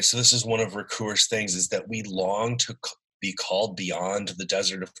 right? So this is one of Ricoeur's things, is that we long to be called beyond the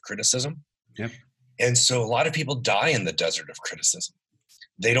desert of criticism. Yep. And so a lot of people die in the desert of criticism.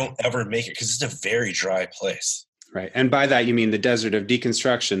 They don't ever make it because it's a very dry place. Right. And by that, you mean the desert of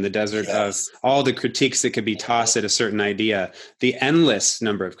deconstruction, the desert of all the critiques that could be tossed at a certain idea, the endless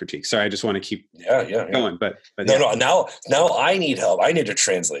number of critiques. Sorry, I just want to keep going. But no, now I need help. I need a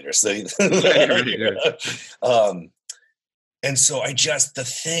translator. So, and so the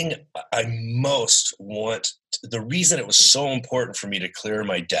thing I most want, the reason it was so important for me to clear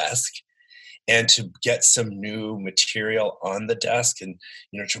my desk and to get some new material on the desk, and,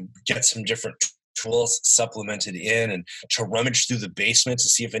 to get some different tools supplemented in, and to rummage through the basement to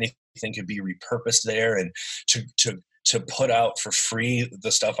see if anything could be repurposed there, and to put out for free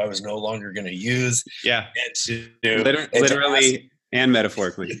the stuff I was no longer going to use. Yeah. And literally and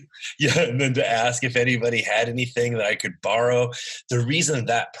metaphorically. Yeah. And then to ask if anybody had anything that I could borrow. The reason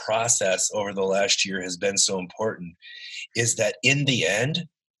that process over the last year has been so important is that in the end,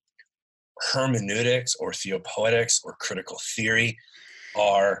 hermeneutics or theopoetics or critical theory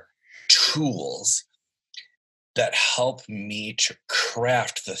are tools that help me to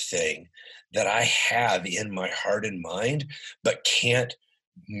craft the thing that I have in my heart and mind, but can't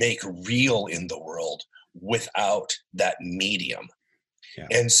make real in the world without that medium. Yeah.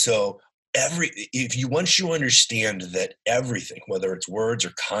 And so once you understand that everything, whether it's words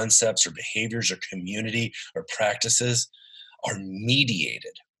or concepts or behaviors or community or practices, are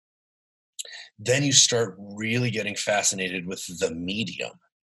mediated, then you start really getting fascinated with the medium.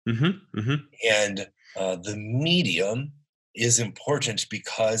 Mm-hmm, mm-hmm. And the medium is important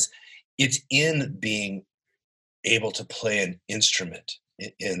because it's in being able to play an instrument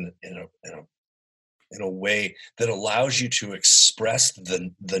in a way that allows you to express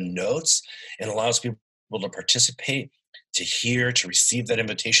the notes and allows people to participate, to hear, to receive that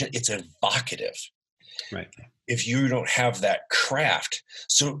invitation. It's evocative. Right. If you don't have that craft.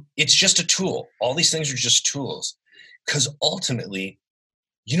 So it's just a tool. All these things are just tools. Because ultimately,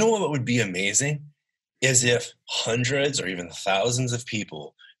 you know what would be amazing is if hundreds or even thousands of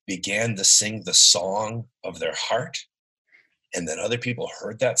people began to sing the song of their heart, and then other people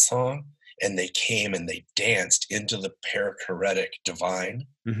heard that song and they came and they danced into the perichoretic divine,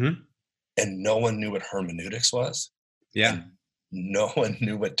 mm-hmm. and no one knew what hermeneutics was. Yeah. And no one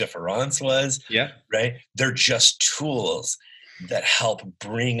knew what difference was. Yeah. Right. They're just tools that help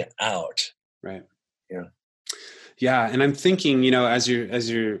bring out. Right. Yeah. Yeah. And I'm thinking, as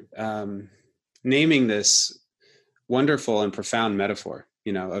you're naming this wonderful and profound metaphor,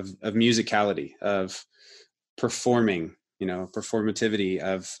 of musicality, of performing, performativity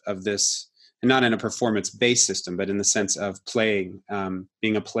of this, and not in a performance-based system, but in the sense of playing,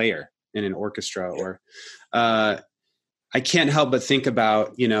 being a player in an orchestra. Yeah. Or I can't help but think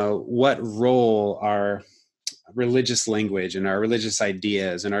about, what role our religious language and our religious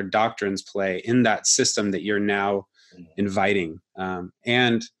ideas and our doctrines play in that system that you're now inviting.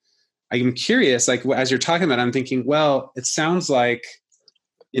 And I'm curious, like, as you're talking about it, I'm thinking, well, it sounds like,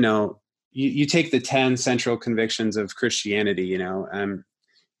 you take the 10 central convictions of Christianity, you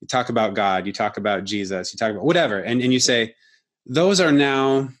talk about God, you talk about Jesus, you talk about whatever. And you say, those are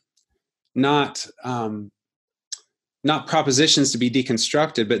now not propositions to be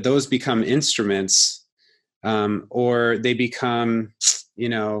deconstructed, but those become instruments, or they become,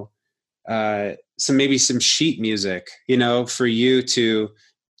 some sheet music, for you to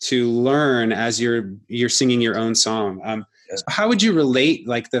learn as you're singing your own song. So how would you relate,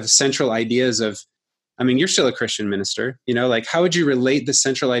 like, the central ideas of, you're still a Christian minister, like, how would you relate the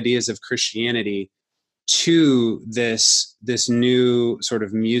central ideas of Christianity to this new sort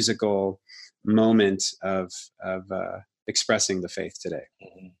of musical moment of expressing the faith today?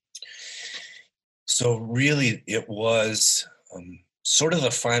 Mm-hmm. So really, it was sort of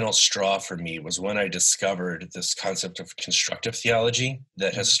the final straw for me was when I discovered this concept of constructive theology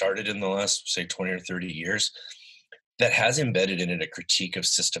that has started in the last, say, 20 or 30 years, that has embedded in it a critique of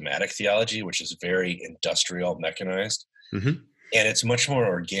systematic theology, which is very industrial, mechanized, mm-hmm. and it's much more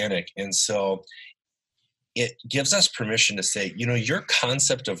organic. And so it gives us permission to say, your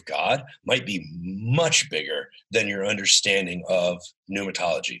concept of God might be much bigger than your understanding of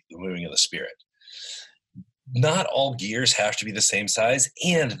pneumatology, the moving of the Spirit. Not all gears have to be the same size,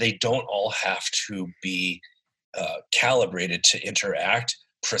 and they don't all have to be calibrated to interact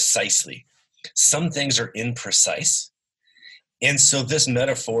precisely. Some things are imprecise, And so this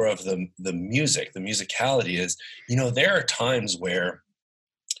metaphor of the music, the musicality is, there are times where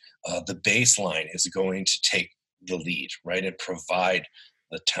the bass line is going to take the lead, right, and provide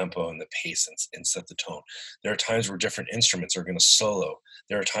the tempo and the pace and set the tone. There are times where different instruments are going to solo.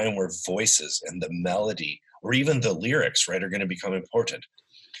 There are times where voices and the melody or even the lyrics, right, are going to become important.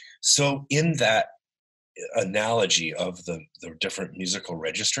 So in that analogy of the different musical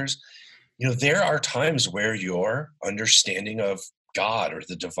registers, there are times where your understanding of God or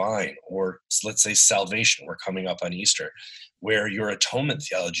the divine, or let's say salvation, we're coming up on Easter, where your atonement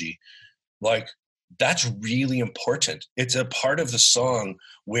theology, like, that's really important. It's a part of the song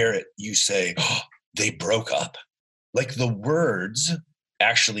where you say, oh, they broke up. Like, the words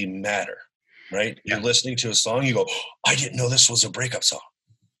actually matter, right? Yeah. You're listening to a song, you go, oh, I didn't know this was a breakup song,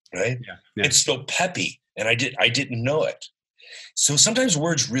 right? Yeah. Yeah. It's so peppy, and I didn't know it. So sometimes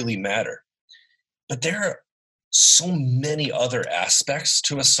words really matter. But there are so many other aspects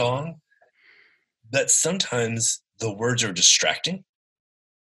to a song that sometimes the words are distracting,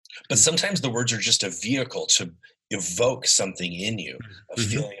 but sometimes the words are just a vehicle to evoke something in you, a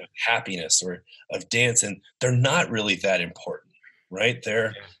feeling of happiness or of dance, and they're not really that important, right?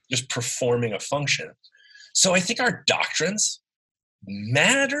 They're just performing a function. So I think our doctrines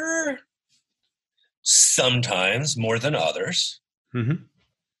matter sometimes more than others,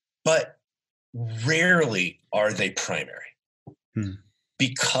 but rarely are they primary,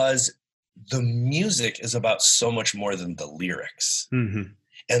 because the music is about so much more than the lyrics.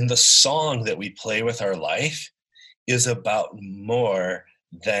 And the song that we play with our life is about more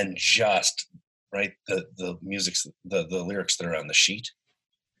than just, right, the music's the lyrics that are on the sheet.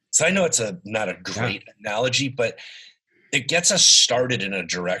 So I know it's not a great analogy, but it gets us started in a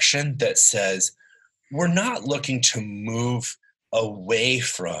direction that says we're not looking to move away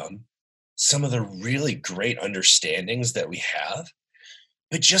from some of the really great understandings that we have,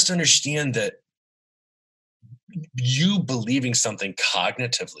 but just understand that you believing something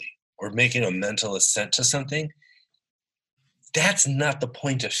cognitively or making a mental assent to something, that's not the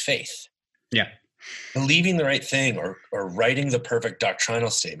point of faith. Yeah. Believing the right thing or writing the perfect doctrinal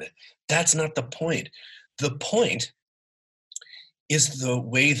statement, that's not the point. The point is the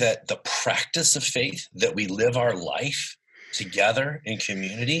way that the practice of faith, that we live our life together in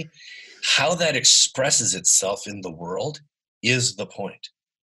community, how that expresses itself in the world is the point.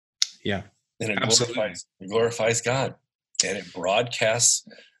 Yeah. And it glorifies God, and it broadcasts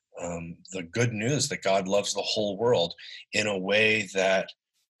the good news that God loves the whole world in a way that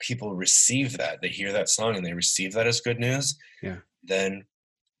people receive that. They hear that song and they receive that as good news. Yeah. Then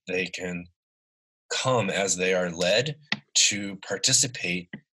they can come as they are led to participate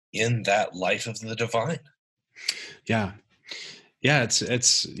in that life of the divine. Yeah. Yeah.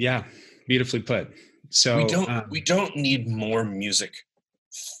 It's beautifully put. So we don't need more music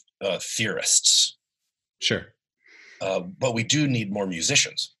theorists. Sure. But we do need more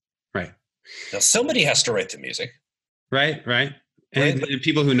musicians. Right. Now somebody has to write the music. Right. And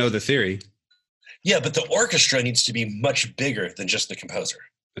people who know the theory. Yeah, but the orchestra needs to be much bigger than just the composer.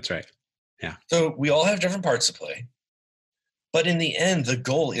 That's right. Yeah. So we all have different parts to play. But in the end, the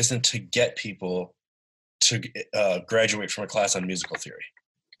goal isn't to get people to graduate from a class on musical theory.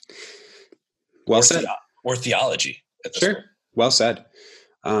 Well said. Or theology. Sure. Point. Well said.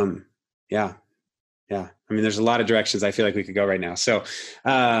 Yeah. I mean, there's a lot of directions I feel like we could go right now. So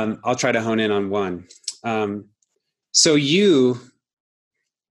I'll try to hone in on one. So you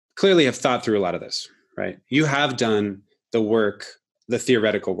clearly have thought through a lot of this, right? You have done the work, the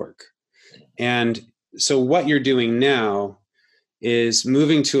theoretical work. And so what you're doing now is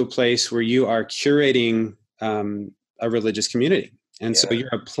moving to a place where you are curating a religious community. And so you're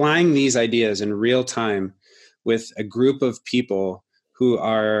applying these ideas in real time with a group of people who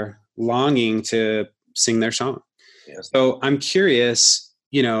are longing to sing their song. Yes. So I'm curious,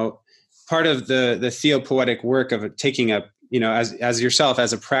 part of the theopoetic work of taking a, as yourself,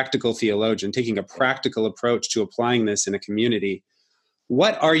 as a practical theologian, taking a practical approach to applying this in a community,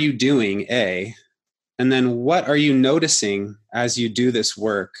 what are you doing, A? And then what are you noticing as you do this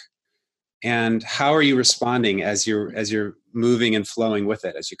work? And how are you responding as you're moving and flowing with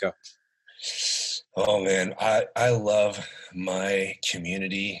it as you go? Oh man, I love my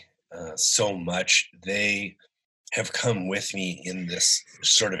community so much. They have come with me in this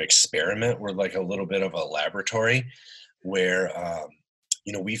sort of experiment. We're like a little bit of a laboratory where,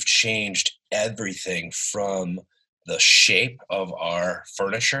 we've changed everything from the shape of our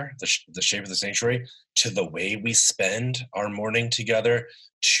furniture, the shape of the sanctuary, to the way we spend our morning together,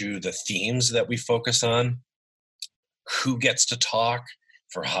 to the themes that we focus on, who gets to talk,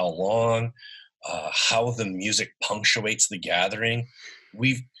 for how long, how the music punctuates the gathering.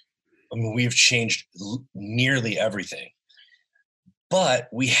 We've changed nearly everything, but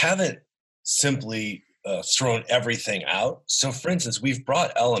we haven't simply thrown everything out. So, for instance, we've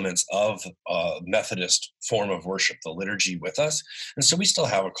brought elements of Methodist form of worship, the liturgy, with us, and so we still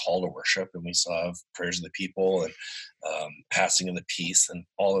have a call to worship, and we still have prayers of the people and passing of the peace and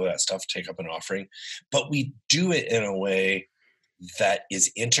all of that stuff. Take up an offering, but we do it in a way that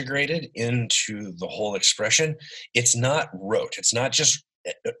is integrated into the whole expression. It's not rote. It's not just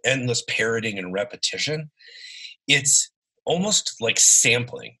endless parroting and repetition. It's almost like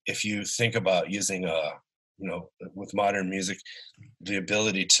sampling. If you think about using with modern music, the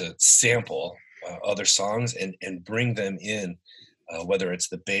ability to sample other songs and bring them in, whether it's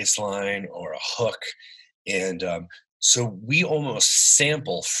the bass line or a hook. And so we almost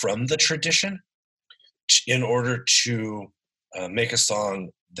sample from the tradition in order to make a song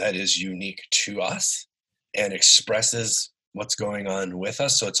that is unique to us and expresses what's going on with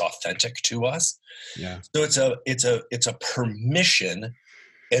us, so it's authentic to us. Yeah. So it's a permission,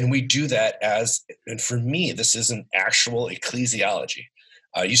 and we do that and for me, this is an actual ecclesiology.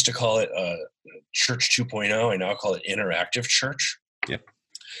 I used to call it Church 2.0. I now call it interactive church. Yep.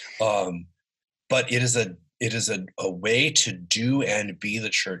 But it is a way to do and be the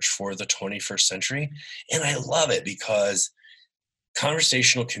church for the 21st century, and I love it because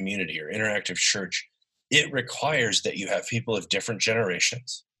conversational community or interactive church, it requires that you have people of different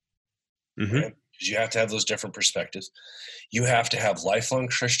generations. Mm-hmm. Right? Because you have to have those different perspectives. You have to have lifelong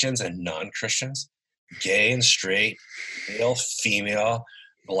Christians and non-Christians, gay and straight, male, female,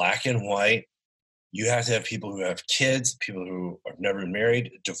 black and white. You have to have people who have kids, people who have never been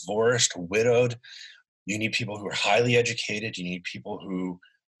married, divorced, widowed. You need people who are highly educated. You need people who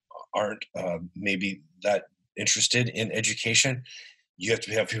aren't maybe that interested in education. You have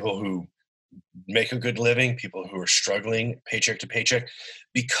to have people who make a good living, people who are struggling paycheck to paycheck,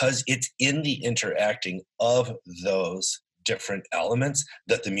 because it's in the interacting of those different elements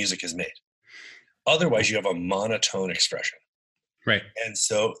that the music is made. Otherwise, you have a monotone expression. Right. And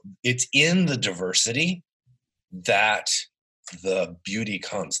so it's in the diversity that the beauty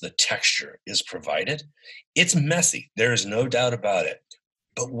comes, the texture is provided. It's messy. There is no doubt about it.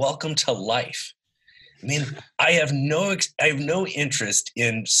 But welcome to life. I mean, I have no interest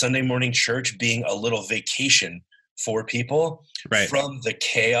in Sunday morning church being a little vacation for people from the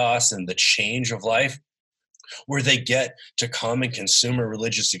chaos and the change of life, where they get to come and consume a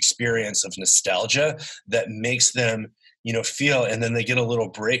religious experience of nostalgia that makes them, feel, and then they get a little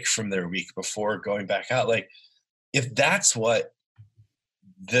break from their week before going back out. Like, if that's what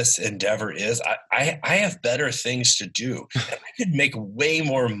this endeavor is, I have better things to do. I could make way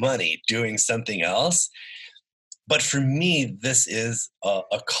more money doing something else. But for me, this is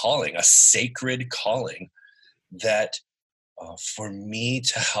a calling, a sacred calling that for me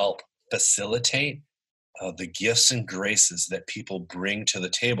to help facilitate the gifts and graces that people bring to the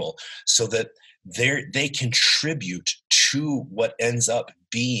table, so that they contribute to what ends up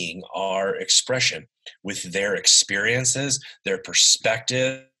being our expression with their experiences, their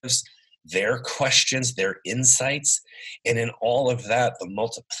perspectives, their questions, their insights. And in all of that, the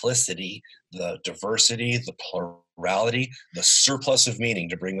multiplicity, the diversity, the plurality, the surplus of meaning,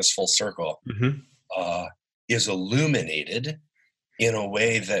 to bring this full circle, is illuminated in a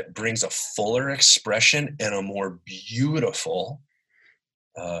way that brings a fuller expression and a more beautiful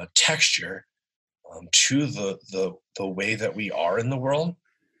texture to the way that we are in the world.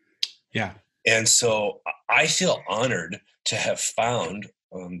 Yeah. And so I feel honored to have found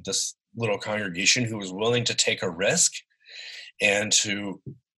this little congregation who was willing to take a risk and to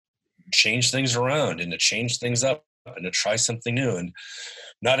change things around and to change things up and to try something new. And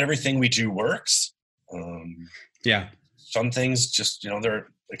not everything we do works. Some things just, they're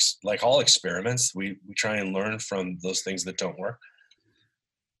like all experiments. We try and learn from those things that don't work.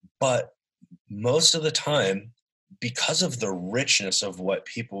 But most of the time, because of the richness of what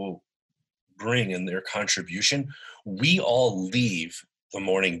people bring in their contribution, we all leave the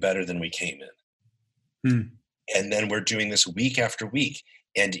morning better than we came in. And then we're doing this week after week.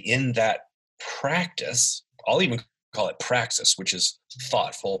 And in that practice, I'll even call it praxis, which is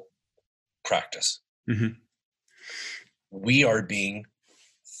thoughtful practice. We are being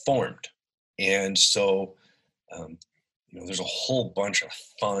formed. And so, there's a whole bunch of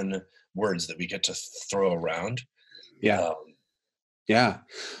fun words that we get to throw around. Yeah.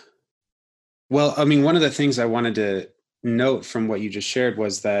 Well, I mean, one of the things I wanted to note from what you just shared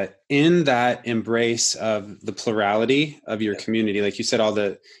was that in that embrace of the plurality of your community, like you said, all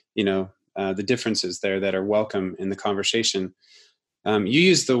the, the differences there that are welcome in the conversation, You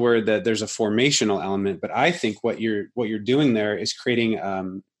used the word that there's a formational element, but I think what you're doing there is creating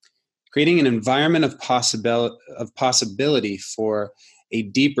an environment of possibility for a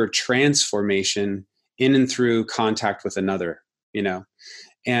deeper transformation in and through contact with another,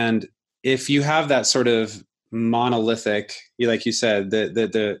 and if you have that sort of monolithic, like you said,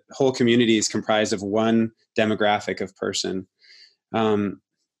 the whole community is comprised of one demographic of person.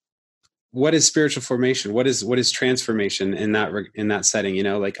 What is spiritual formation? What is transformation in that setting?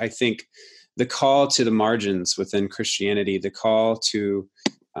 I think the call to the margins within Christianity, the call to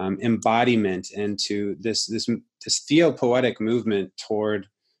embodiment, and to this theopoetic movement toward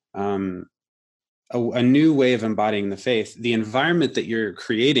a new way of embodying the faith. The environment that you're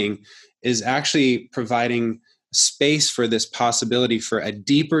creating is actually providing space for this possibility for a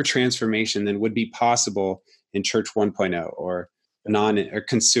deeper transformation than would be possible in Church 1.0 or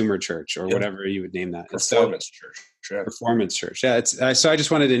consumer church or whatever you would name that. Performance church. Yeah. Performance church. Yeah. So I just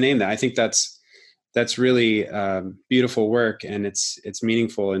wanted to name that. I think that's really beautiful work, and it's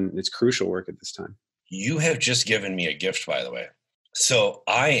meaningful, and it's crucial work at this time. You have just given me a gift, by the way. So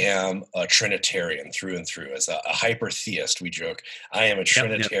I am a Trinitarian through and through. As a hyper-theist, we joke. I am a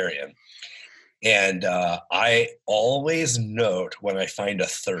Trinitarian. Yep. And I always note when I find a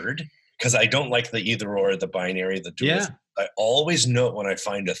third, because I don't like the either or, the binary, the dualism. Yeah. I always note when I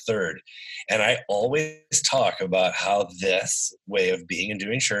find a third. And I always talk about how this way of being and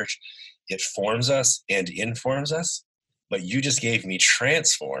doing church, it forms us and informs us. But you just gave me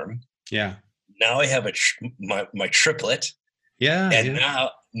transform. Yeah. Now I have my triplet. Yeah. And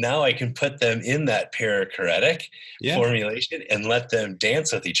now I can put them in that perichoretic formulation and let them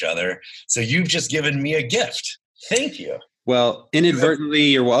dance with each other. So you've just given me a gift. Thank you. Well, inadvertently,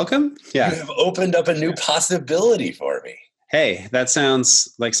 you're welcome. Yeah. You have opened up a new possibility for me. Hey, that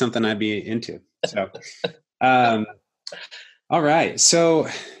sounds like something I'd be into. So, all right. So,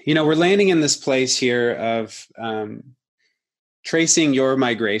 we're landing in this place here of tracing your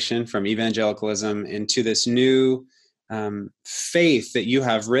migration from evangelicalism into this new faith that you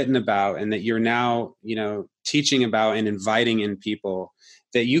have written about and that you're now, teaching about and inviting in people,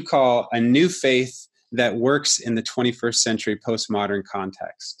 that you call a new faith that works in the 21st century postmodern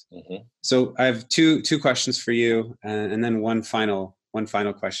context. Mm-hmm. So I have two questions for you, and then one final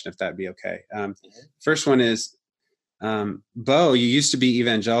question, if that'd be okay. First one is, Bo, you used to be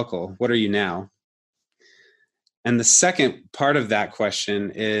evangelical. What are you now? And the second part of that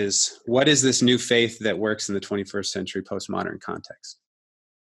question is, what is this new faith that works in the 21st century postmodern context?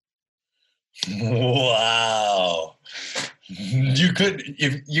 Wow. You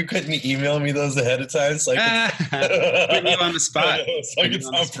couldn't email me those ahead of time, so I could put you on the spot. So I could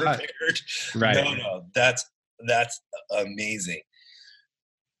sound prepared. Right. No, that's amazing.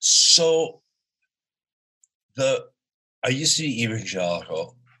 So I used to be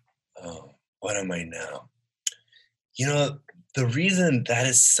evangelical. What am I now? The reason that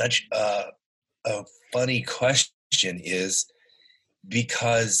is such a funny question is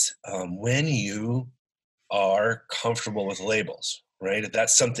because when you are comfortable with labels, right? If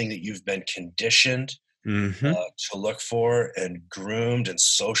that's something that you've been conditioned to look for and groomed and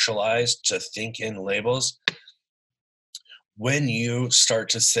socialized to think in labels, when you start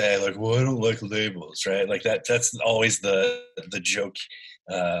to say, like, well, I don't like labels, right? Like that's always the joke,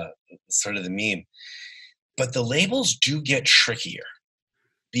 sort of the meme. But the labels do get trickier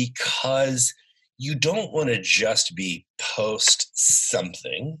because you don't want to just be post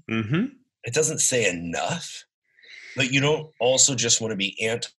something. Mm-hmm. It doesn't say enough, but you don't also just want to be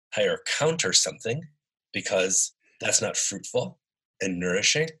anti or counter something because that's not fruitful and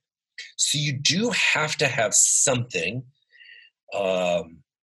nourishing. So you do have to have something that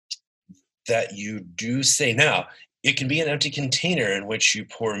you do say. Now, it can be an empty container in which you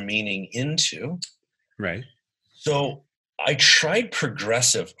pour meaning into. Right. So I tried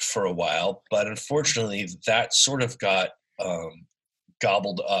progressive for a while, but unfortunately that sort of got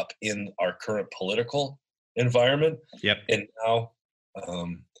gobbled up in our current political environment. Yep. And now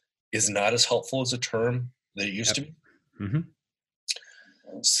is not as helpful as a term that it used to be. Mm-hmm.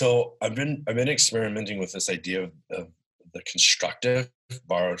 So I've been experimenting with this idea of the constructive,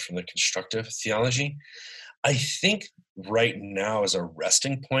 borrowed from the constructive theology. I think right now as a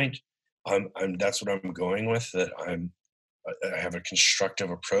resting point, that's what I'm going with, that I have a constructive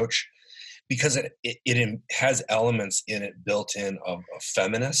approach because it has elements in it built in of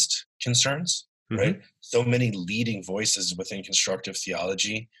feminist concerns, right? Mm-hmm. So many leading voices within constructive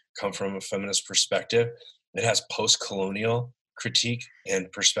theology come from a feminist perspective. It has post-colonial critique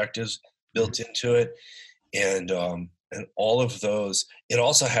and perspectives built into it. And all of those, it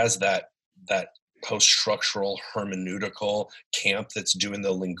also has that post-structural hermeneutical camp that's doing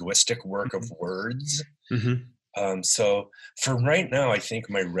the linguistic work of words. So for right now, I think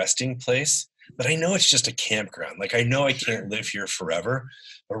my resting place, but I know it's just a campground. Like, I know I can't live here forever,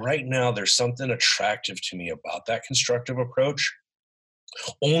 but right now there's something attractive to me about that constructive approach,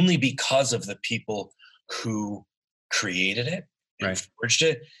 only because of the people who created it and forged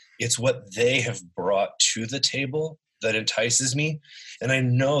it. It's what they have brought to the table that entices me. And I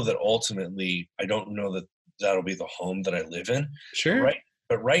know that ultimately, I don't know that that'll be the home that I live in. Sure.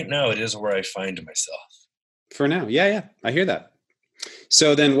 But right now it is where I find myself. For now. Yeah. I hear that.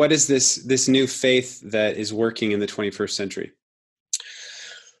 So then what is this new faith that is working in the 21st century?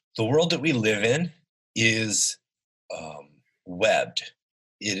 The world that we live in is webbed.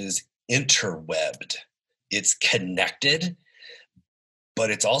 It is interwebbed. It's connected, but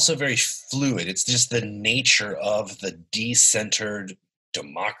it's also very fluid. It's just the nature of the decentered,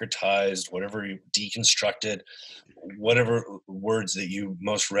 democratized, whatever you deconstructed, whatever words that you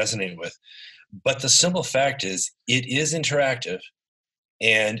most resonate with. But the simple fact is, it is interactive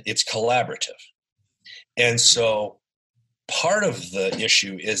and it's collaborative. And so part of the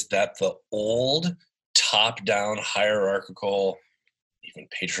issue is that the old top-down hierarchical, even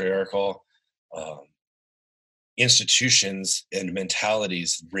patriarchal institutions and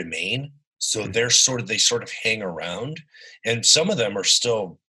mentalities remain. So they sort of hang around, and some of them are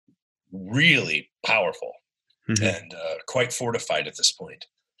still really powerful and quite fortified at this point.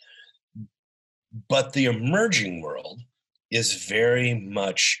 But the emerging world is very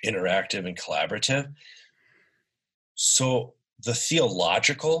much interactive and collaborative. So the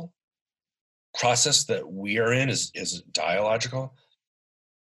theological process that we are in is dialogical.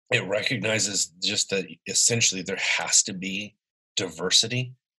 It recognizes just that essentially there has to be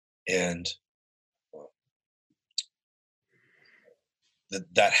diversity, and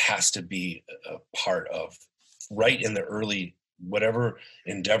that has to be a part of, right in the early whatever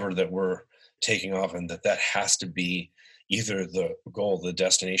endeavor that we're taking off, and that has to be either the goal, the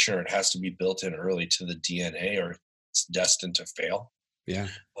destination, or it has to be built in early to the DNA, or it's destined to fail. Yeah.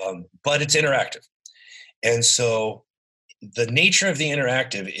 But it's interactive. And so the nature of the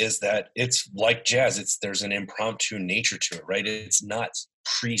interactive is that it's like jazz. There's an impromptu nature to it, right? It's not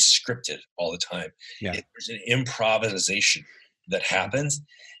pre-scripted all the time. Yeah. There's an improvisation that happens.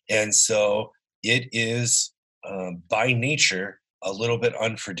 And so it is by nature a little bit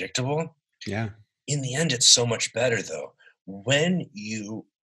unpredictable. Yeah. In the end, it's so much better, though, when you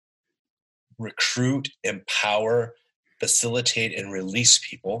recruit, empower, facilitate, and release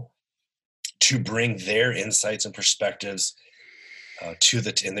people to bring their insights and perspectives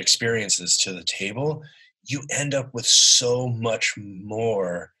and experiences to the table. You end up with so much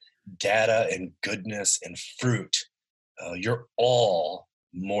more data and goodness and fruit. You're all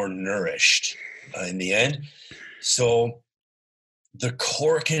more nourished in the end. So the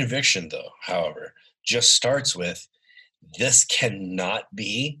core conviction, though, however, just starts with, this cannot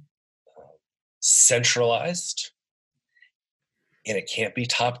be centralized, and it can't be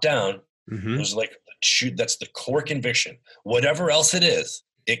top down. There's that's the core conviction. Whatever else it is,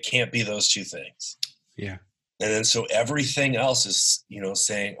 it can't be those two things. Yeah. And then so everything else is,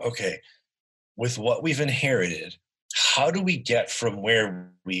 saying, okay, with what we've inherited, how do we get from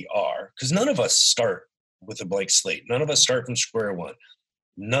where we are? Because none of us start with a blank slate. None of us start from square one.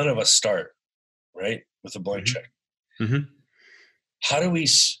 None of us start, right, with a blank check. How do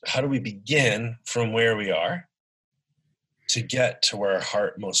we begin from where we are to get to where our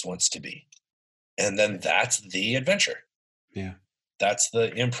heart most wants to be? And then that's the adventure. Yeah. That's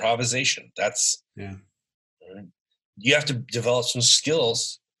the improvisation. You have to develop some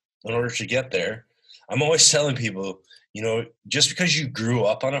skills in order to get there. I'm always telling people, just because you grew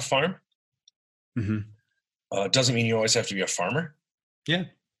up on a farm doesn't mean you always have to be a farmer. Yeah.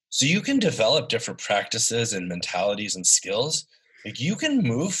 So you can develop different practices and mentalities and skills. Like, you can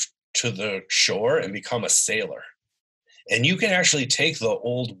move to the shore and become a sailor. And you can actually take the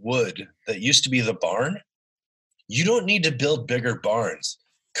old wood that used to be the barn. You don't need to build bigger barns,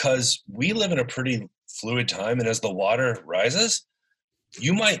 because we live in a pretty fluid time. And as the water rises,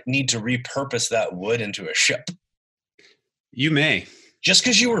 you might need to repurpose that wood into a ship. You may. Just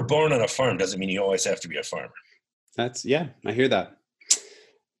because you were born on a farm doesn't mean you always have to be a farmer. I hear that.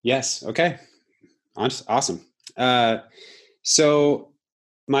 Yes. Okay. Awesome. So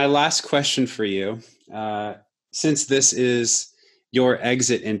my last question for you, since this is your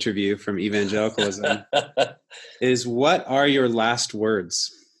exit interview from evangelicalism, is, what are your last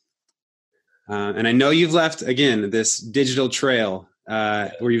words? And I know you've left, again, this digital trail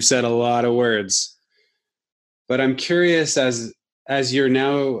where you've said a lot of words, but I'm curious, as you're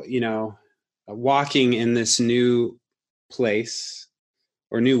now, walking in this new place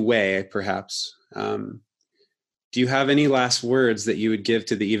or new way, perhaps. Do you have any last words that you would give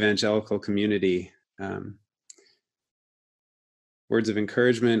to the evangelical community? Words of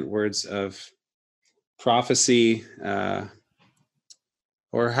encouragement, words of prophecy,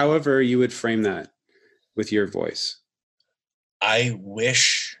 or however you would frame that with your voice. I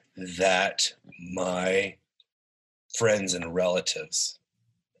wish that my friends and relatives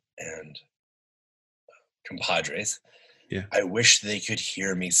and compadres, I wish they could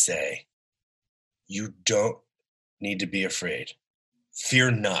hear me say, you don't need to be afraid.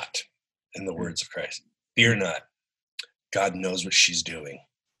 Fear not, in the words of Christ. Fear not. God knows what she's doing.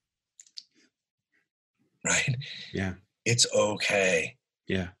 Right? Yeah. It's okay.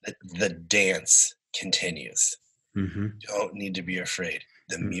 Yeah. The dance continues. Mm-hmm. Don't need to be afraid.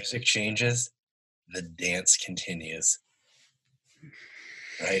 The music changes. The dance continues.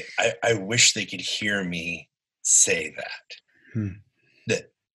 Right? I wish they could hear me say that.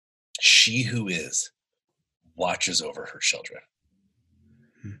 That she who is watches over her children.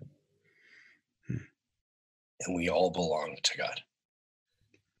 And we all belong to God.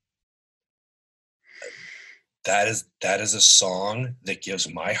 That is a song that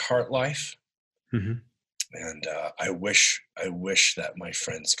gives my heart life. Mm-hmm. And I wish that my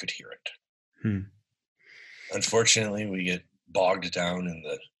friends could hear it. Unfortunately, we get bogged down in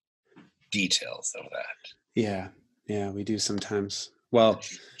the details of that. Yeah, we do sometimes. Well,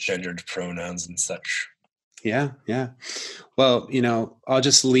 gendered pronouns and such. Yeah. Well, I'll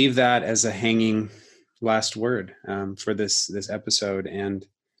just leave that as a hanging last word for this episode. And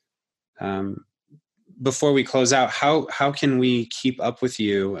before we close out, how can we keep up with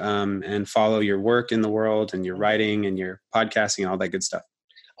you and follow your work in the world and your writing and your podcasting and all that good stuff?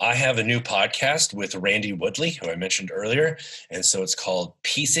 I have a new podcast with Randy Woodley, who I mentioned earlier. And so it's called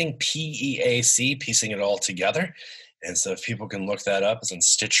Piecing, P-E-A-C, Piecing It All Together. And so if people can look that up, it's on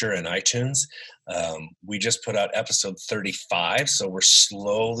Stitcher and iTunes. We just put out episode 35, so we're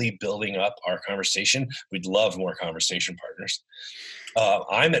slowly building up our conversation. We'd love more conversation partners.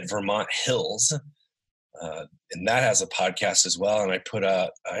 I'm at Vermont Hills, and that has a podcast as well. And I put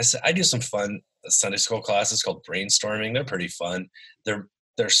out, I do some fun Sunday school classes called Brainstorming. They're pretty fun. They're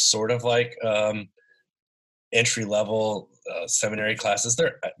sort of like entry-level seminary classes.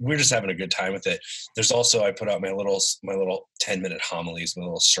 We're just having a good time with it. There's also, I put out my little 10-minute homilies, my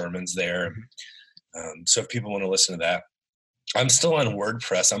little sermons there. So if people want to listen to that, I'm still on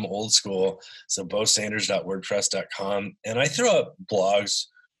WordPress. I'm old school. So bosanders.wordpress.com. And I throw up blogs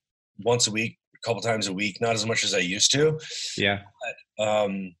once a week, a couple times a week, not as much as I used to. Yeah. But,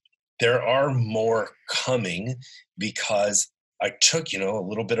 there are more coming because I took, a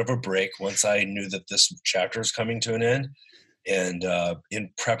little bit of a break once I knew that this chapter was coming to an end. And in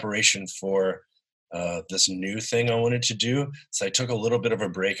preparation for this new thing I wanted to do. So I took a little bit of a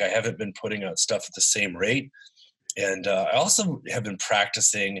break. I haven't been putting out stuff at the same rate. And I also have been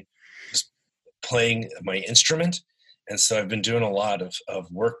practicing just playing my instrument. And so I've been doing a lot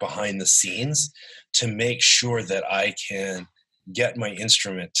of work behind the scenes to make sure that I can get my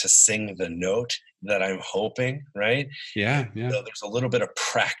instrument to sing the note that I'm hoping, right? Yeah. So there's a little bit of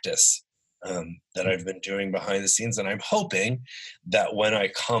practice that I've been doing behind the scenes. And I'm hoping that when I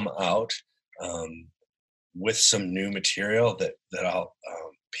come out with some new material that I'll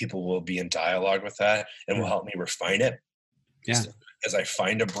people will be in dialogue with that and will help me refine it. Yeah. So as I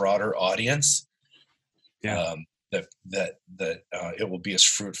find a broader audience, that it will be as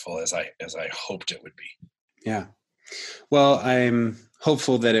fruitful as I hoped it would be. Yeah. Well, I'm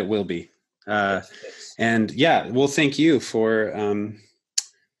hopeful that it will be. And well, thank you for,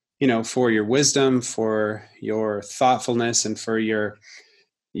 for your wisdom, for your thoughtfulness, and for your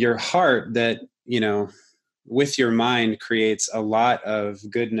heart that, with your mind creates a lot of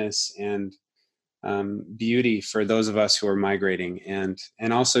goodness and beauty for those of us who are migrating. And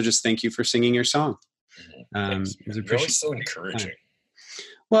also just thank you for singing your song. You're always so encouraging.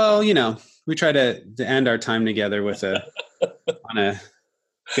 Well, we try to end our time together with on a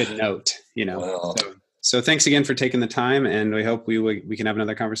good note, Well, so thanks again for taking the time, and we hope we can have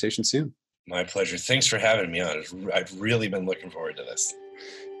another conversation soon. My pleasure. Thanks for having me on. I've really been looking forward to this.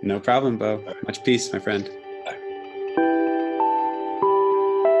 No problem, Bo. Much peace, my friend. Bye.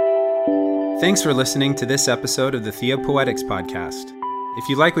 Thanks for listening to this episode of the Theopoetics Podcast. If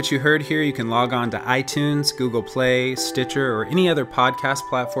you like what you heard here, you can log on to iTunes, Google Play, Stitcher, or any other podcast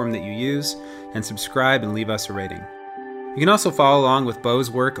platform that you use and subscribe and leave us a rating. You can also follow along with Bo's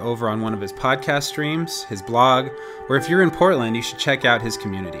work over on one of his podcast streams, his blog, or if you're in Portland, you should check out his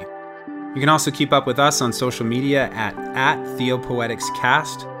community. You can also keep up with us on social media at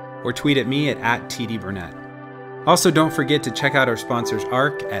TheopoeticsCast, or tweet at me at @TDBurnett. Also, don't forget to check out our sponsors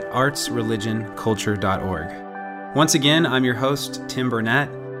ARC at artsreligionculture.org. Once again, I'm your host, Tim Burnett.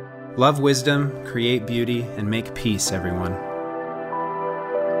 Love wisdom, create beauty, and make peace, everyone.